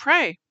way to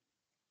pray.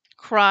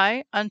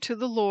 Cry unto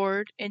the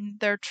Lord in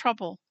their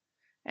trouble,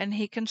 and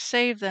he can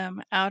save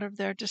them out of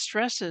their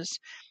distresses.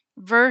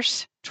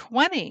 Verse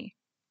 20,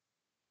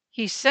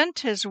 he sent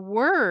his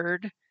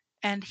word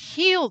and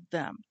healed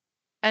them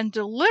and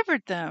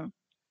delivered them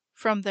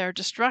from their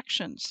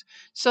destructions.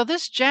 So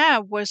this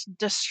jab was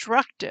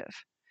destructive.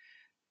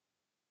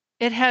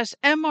 It has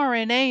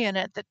mRNA in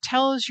it that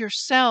tells your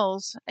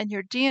cells and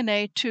your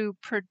DNA to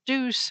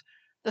produce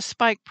the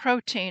spike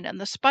protein, and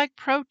the spike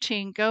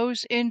protein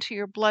goes into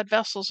your blood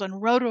vessels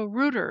and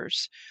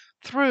roto-rooters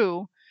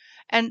through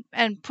and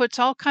puts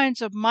all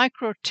kinds of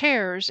micro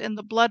tears in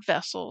the blood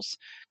vessels,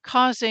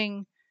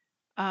 causing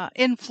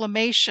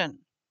inflammation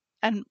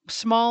and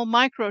small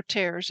micro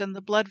tears in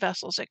the blood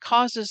vessels. It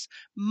causes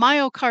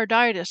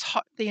myocarditis,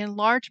 the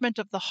enlargement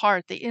of the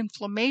heart, the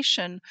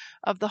inflammation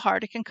of the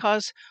heart. It can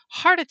cause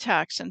heart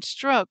attacks and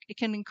stroke. It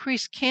can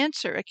increase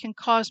cancer. It can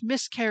cause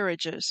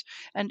miscarriages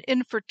and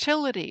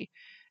infertility.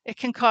 It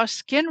can cause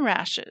skin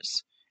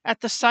rashes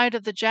at the site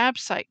of the jab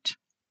site.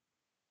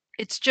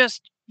 It's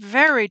just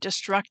very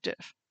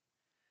destructive.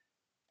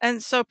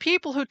 And so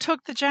people who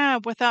took the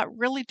jab without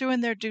really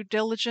doing their due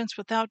diligence,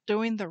 without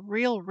doing the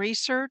real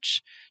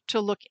research to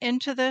look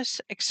into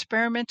this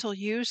experimental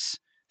use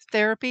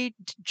therapy,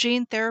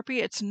 gene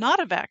therapy, it's not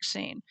a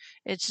vaccine.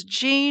 It's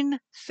gene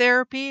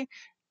therapy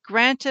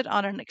granted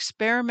on an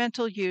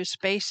experimental use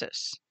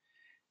basis.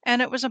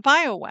 And it was a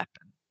bioweapon.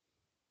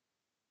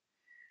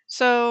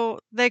 So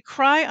they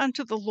cry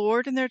unto the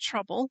Lord in their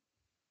trouble,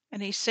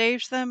 and he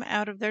saves them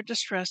out of their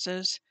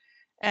distresses.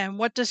 And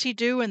what does he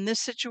do in this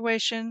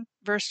situation?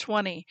 Verse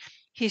 20,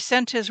 he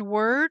sent his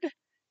word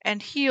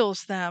and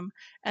heals them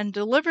and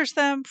delivers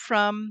them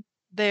from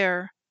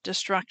their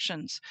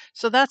destructions.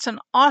 So that's an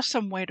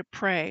awesome way to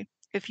pray.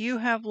 If you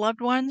have loved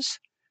ones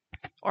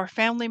or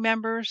family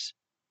members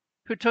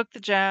who took the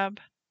jab,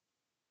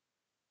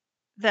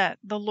 that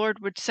the Lord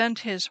would send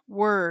his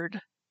word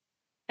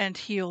and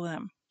heal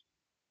them.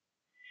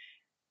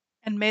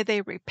 And may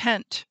they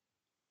repent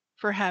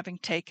for having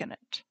taken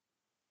it.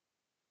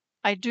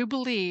 I do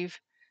believe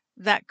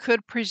that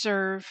could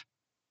preserve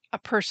a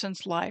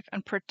person's life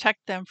and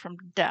protect them from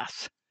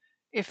death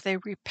if they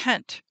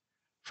repent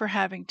for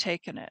having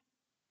taken it.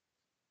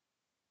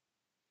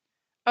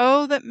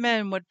 Oh, that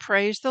men would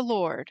praise the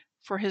Lord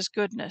for his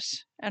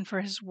goodness and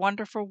for his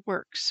wonderful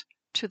works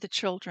to the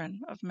children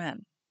of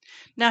men.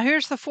 Now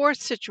here's the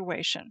fourth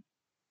situation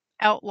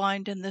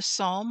outlined in this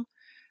psalm,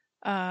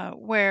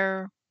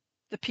 where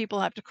the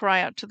people have to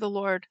cry out to the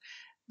Lord.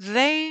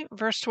 They,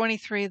 verse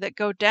 23, that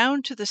go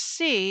down to the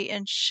sea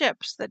in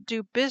ships that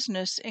do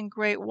business in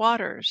great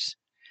waters.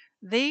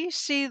 They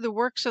see the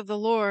works of the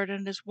Lord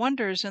and his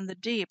wonders in the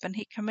deep, and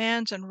he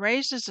commands and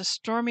raises a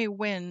stormy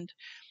wind,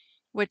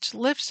 which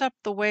lifts up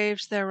the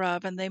waves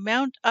thereof, and they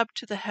mount up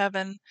to the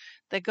heaven,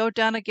 they go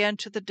down again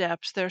to the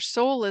depths. Their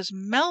soul is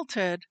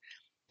melted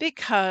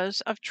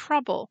because of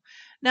trouble.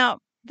 Now,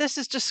 this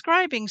is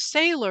describing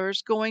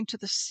sailors going to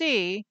the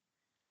sea,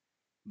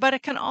 but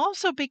it can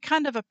also be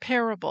kind of a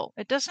parable.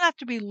 It doesn't have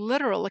to be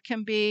literal, it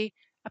can be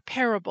a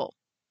parable.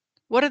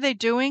 What are they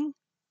doing?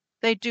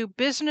 They do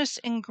business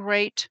in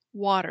great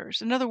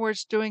waters. In other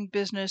words, doing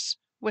business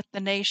with the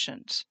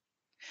nations.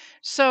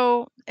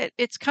 So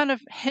it's kind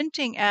of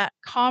hinting at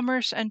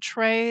commerce and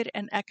trade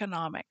and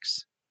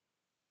economics.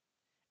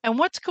 And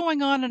what's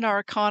going on in our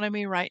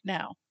economy right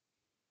now?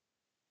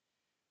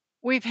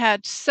 We've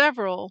had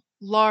several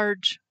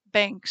large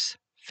banks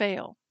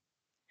fail.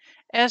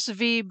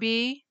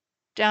 SVB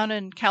down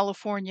in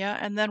California,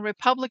 and then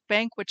Republic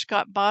Bank, which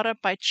got bought up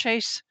by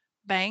Chase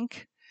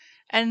Bank.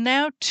 And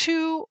now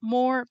two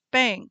more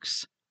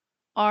banks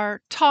are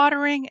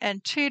tottering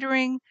and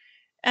teetering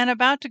and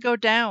about to go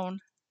down,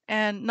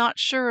 and not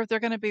sure if they're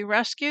going to be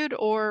rescued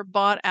or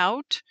bought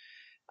out.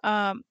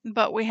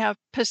 But we have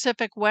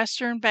Pacific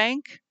Western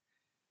Bank,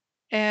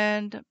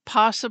 and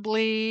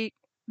possibly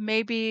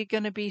maybe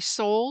going to be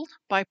sold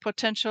by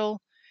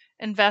potential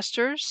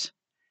investors.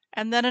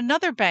 And then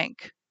another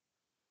bank,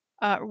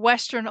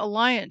 Western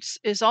Alliance,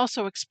 is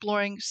also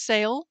exploring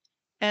sale,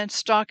 and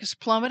stock is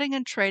plummeting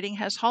and trading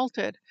has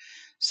halted.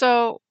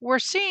 So we're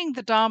seeing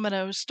the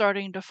dominoes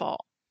starting to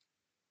fall.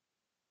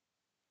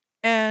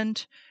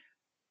 And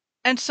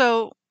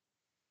so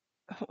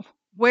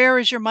where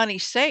is your money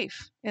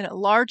safe? In a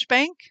large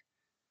bank?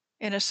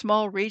 In a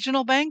small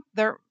regional bank?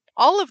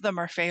 All of them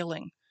are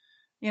failing.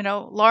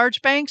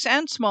 Large banks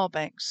and small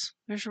banks.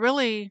 There's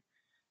really,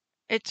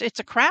 it's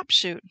a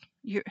crapshoot.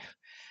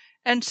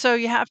 And so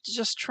you have to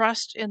just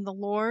trust in the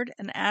Lord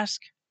and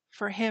ask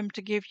for him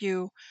to give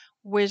you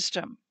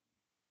wisdom.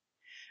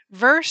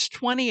 Verse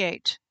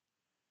 28.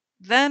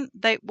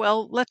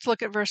 Let's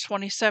look at verse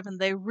 27.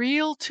 They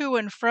reel to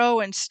and fro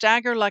and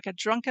stagger like a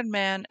drunken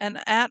man, and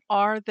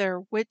are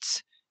their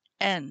wits'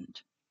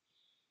 end.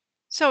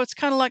 So it's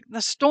kind of like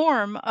the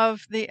storm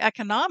of the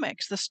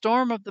economics, the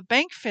storm of the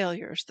bank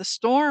failures, the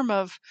storm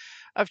of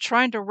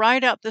trying to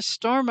ride out this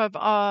storm of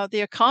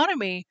the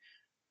economy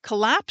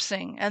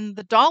collapsing and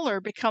the dollar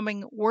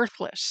becoming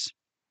worthless,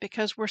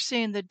 because we're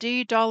seeing the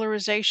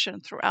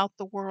de-dollarization throughout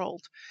the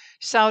world.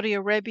 Saudi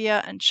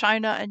Arabia and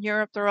China and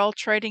Europe, they're all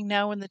trading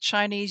now in the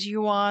Chinese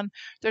yuan.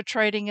 They're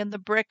trading in the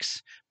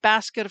BRICS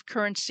basket of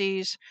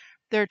currencies.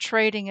 They're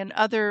trading in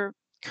other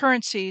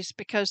currencies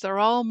because they're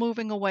all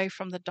moving away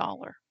from the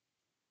dollar.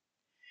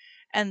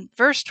 And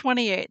verse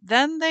 28,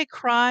 then they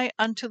cry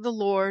unto the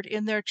Lord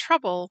in their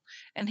trouble,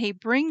 and he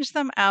brings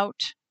them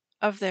out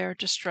of their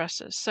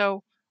distresses.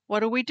 So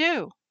what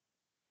do?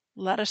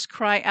 Let us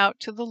cry out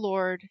to the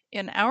Lord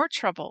in our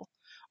trouble,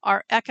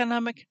 our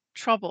economic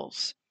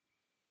troubles,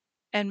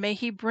 and may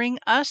he bring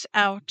us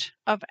out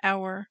of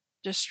our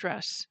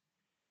distress.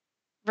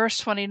 Verse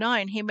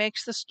 29, he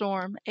makes the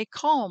storm a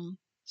calm,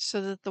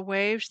 so that the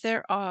waves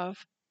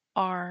thereof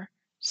are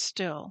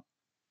still.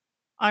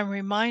 I'm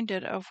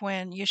reminded of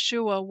when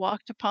Yeshua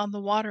walked upon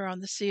the water on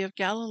the Sea of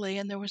Galilee,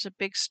 and there was a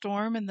big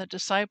storm, and the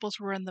disciples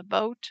were in the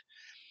boat,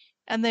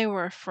 and they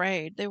were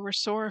afraid. They were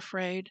sore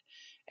afraid.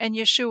 And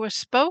Yeshua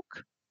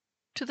spoke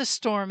to the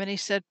storm, and he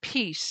said,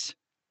 peace,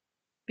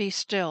 be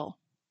still.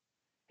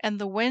 And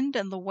the wind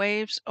and the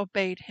waves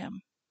obeyed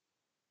him.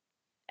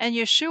 And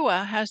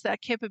Yeshua has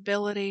that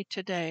capability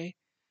today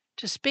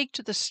to speak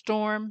to the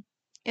storm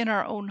in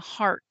our own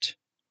heart,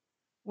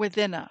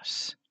 within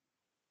us.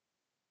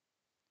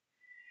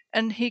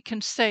 And he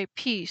can say,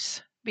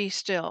 peace, be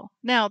still.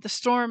 Now, the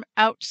storm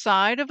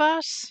outside of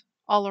us,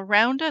 all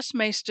around us,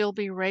 may still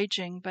be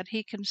raging, but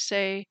he can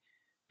say,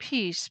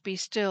 peace, be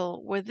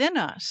still within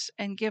us,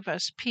 and give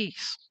us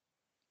peace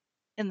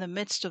in the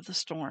midst of the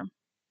storm.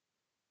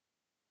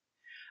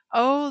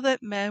 Oh,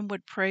 that men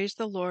would praise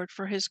the Lord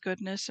for his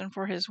goodness and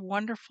for his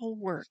wonderful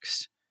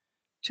works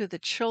to the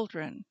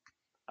children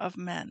of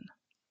men.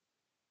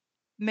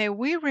 May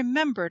we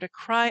remember to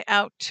cry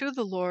out to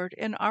the Lord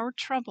in our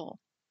trouble,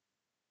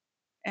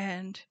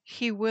 and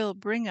he will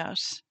bring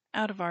us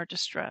out of our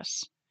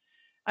distress.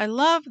 I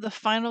love the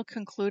final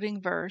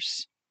concluding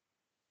verse.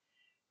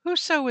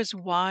 Whoso is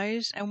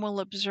wise and will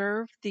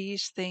observe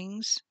these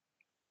things,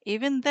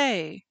 even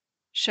they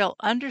shall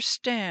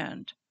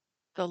understand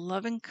the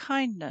loving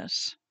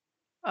kindness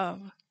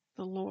of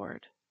the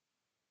Lord.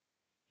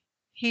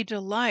 He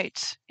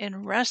delights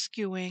in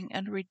rescuing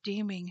and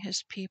redeeming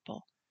his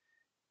people.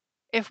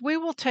 If we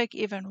will take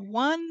even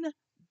one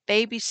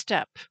baby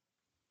step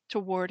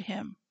toward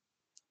him,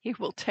 he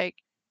will take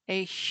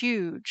a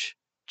huge,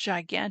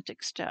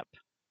 gigantic step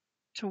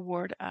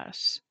toward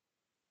us.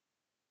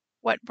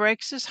 What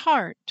breaks his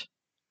heart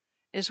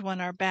is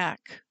when our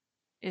back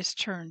is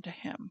turned to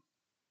him.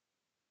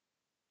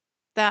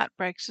 That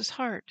breaks his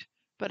heart.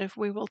 But if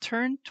we will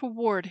turn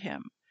toward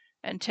him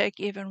and take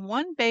even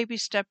one baby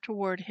step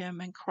toward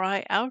him and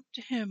cry out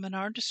to him in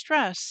our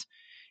distress,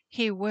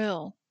 he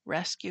will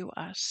rescue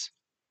us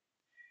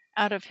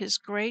out of his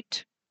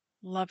great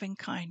loving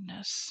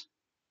kindness.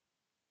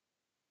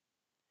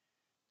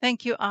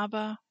 Thank you,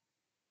 Abba,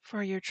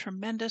 for your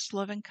tremendous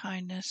loving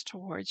kindness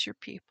towards your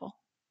people.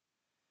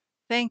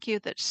 Thank you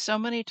that so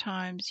many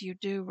times you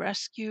do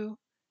rescue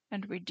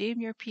and redeem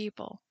your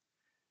people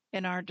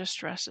in our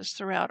distresses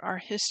throughout our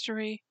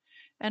history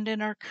and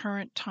in our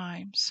current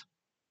times.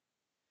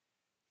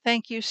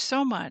 Thank you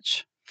so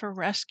much for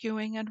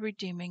rescuing and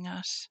redeeming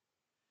us.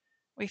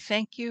 We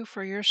thank you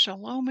for your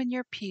shalom and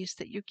your peace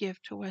that you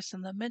give to us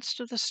in the midst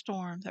of the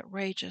storm that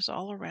rages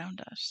all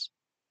around us.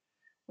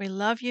 We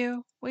love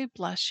you, we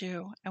bless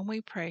you, and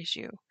we praise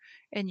you.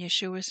 In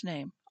Yeshua's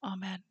name,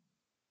 amen.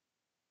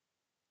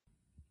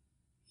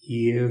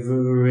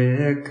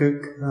 Yivrekaka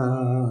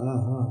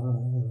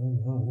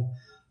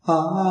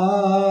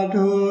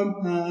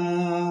Adonai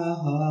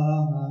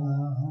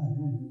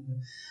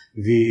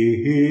Vish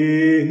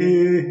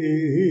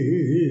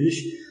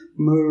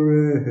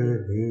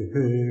Mereka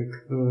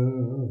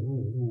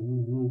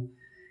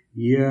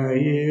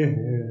Yair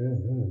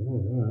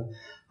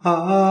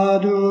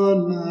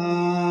Adonai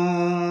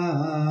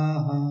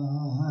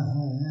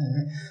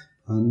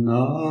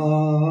Panavilaka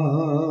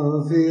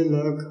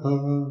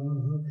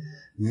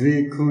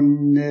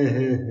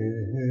Vikuneka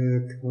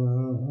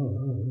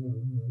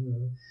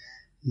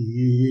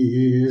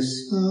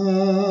Isa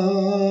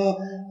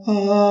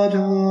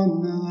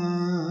Adonai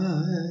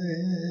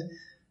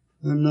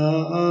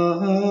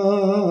Panav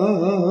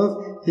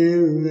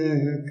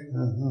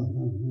Ileka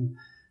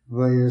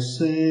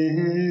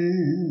Vayasem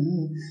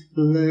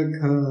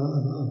Leka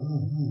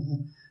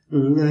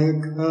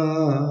Leka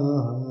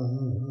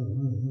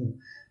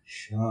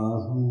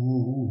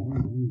Shalom.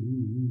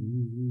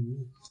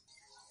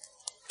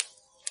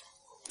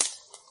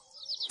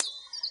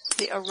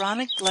 The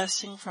Aaronic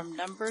blessing from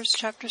Numbers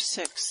chapter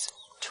 6,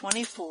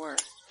 24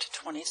 to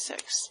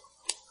 26.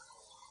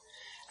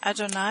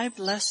 Adonai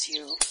bless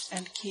you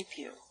and keep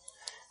you.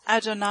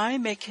 Adonai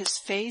make his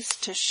face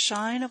to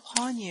shine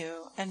upon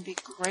you and be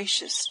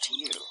gracious to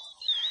you.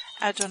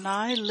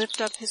 Adonai lift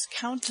up his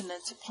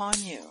countenance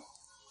upon you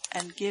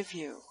and give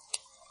you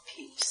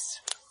peace.